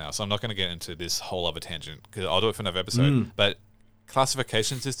a half now, so I'm not going to get into this whole other tangent because I'll do it for another episode. But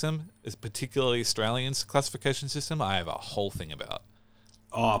classification system is particularly Australians' classification system. I have a whole thing about.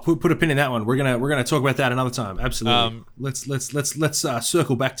 Oh, put a pin in that one. We're gonna talk about that another time. Absolutely. Let's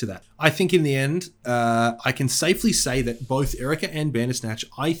circle back to that. I think in the end, I can safely say that both Erica and Bandersnatch,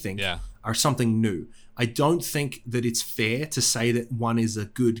 I think, are something new. I don't think that it's fair to say that one is a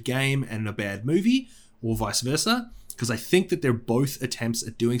good game and a bad movie, or vice versa, because I think that they're both attempts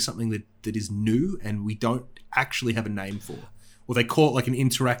at doing something that is new and we don't actually have a name for. Or they call it like an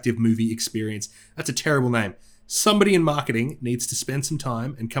interactive movie experience. That's a terrible name. Somebody in marketing needs to spend some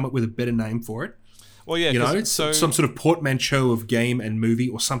time and come up with a better name for it. Well, yeah, some sort of portmanteau of game and movie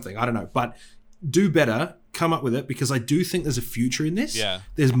or something. I don't know, but do better. Come up with it because I do think there's a future in this. Yeah,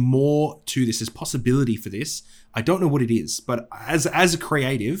 there's more to this. There's possibility for this. I don't know what it is, but as a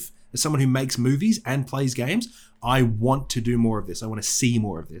creative, as someone who makes movies and plays games, I want to do more of this. I want to see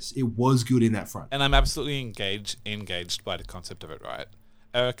more of this. It was good in that front, and I'm absolutely engaged by the concept of it. Right.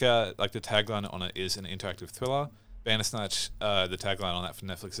 Erica, like the tagline on it is an interactive thriller. Bandersnatch, the tagline on that for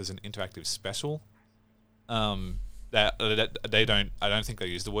Netflix is an interactive special. That I don't think they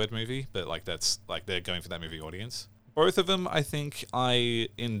use the word movie, but like that's like they're going for that movie audience. Both of them, I think I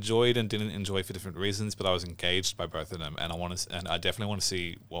enjoyed and didn't enjoy for different reasons, but I was engaged by both of them, and I definitely want to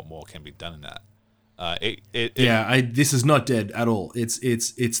see what more can be done in that. This is not dead at all. It's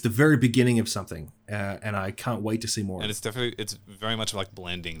the very beginning of something, and I can't wait to see more. And it's very much like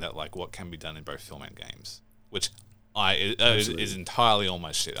blending that like what can be done in both film and games, which is entirely all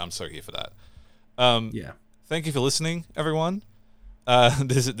my shit. I'm so here for that. Thank you for listening, everyone. I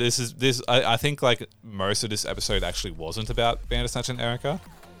think like most of this episode actually wasn't about Bandersnatch and Erica,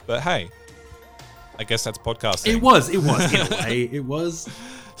 but hey, I guess that's podcasting. It was in a way. It was.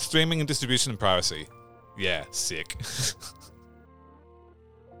 Streaming and distribution and piracy. Yeah, sick.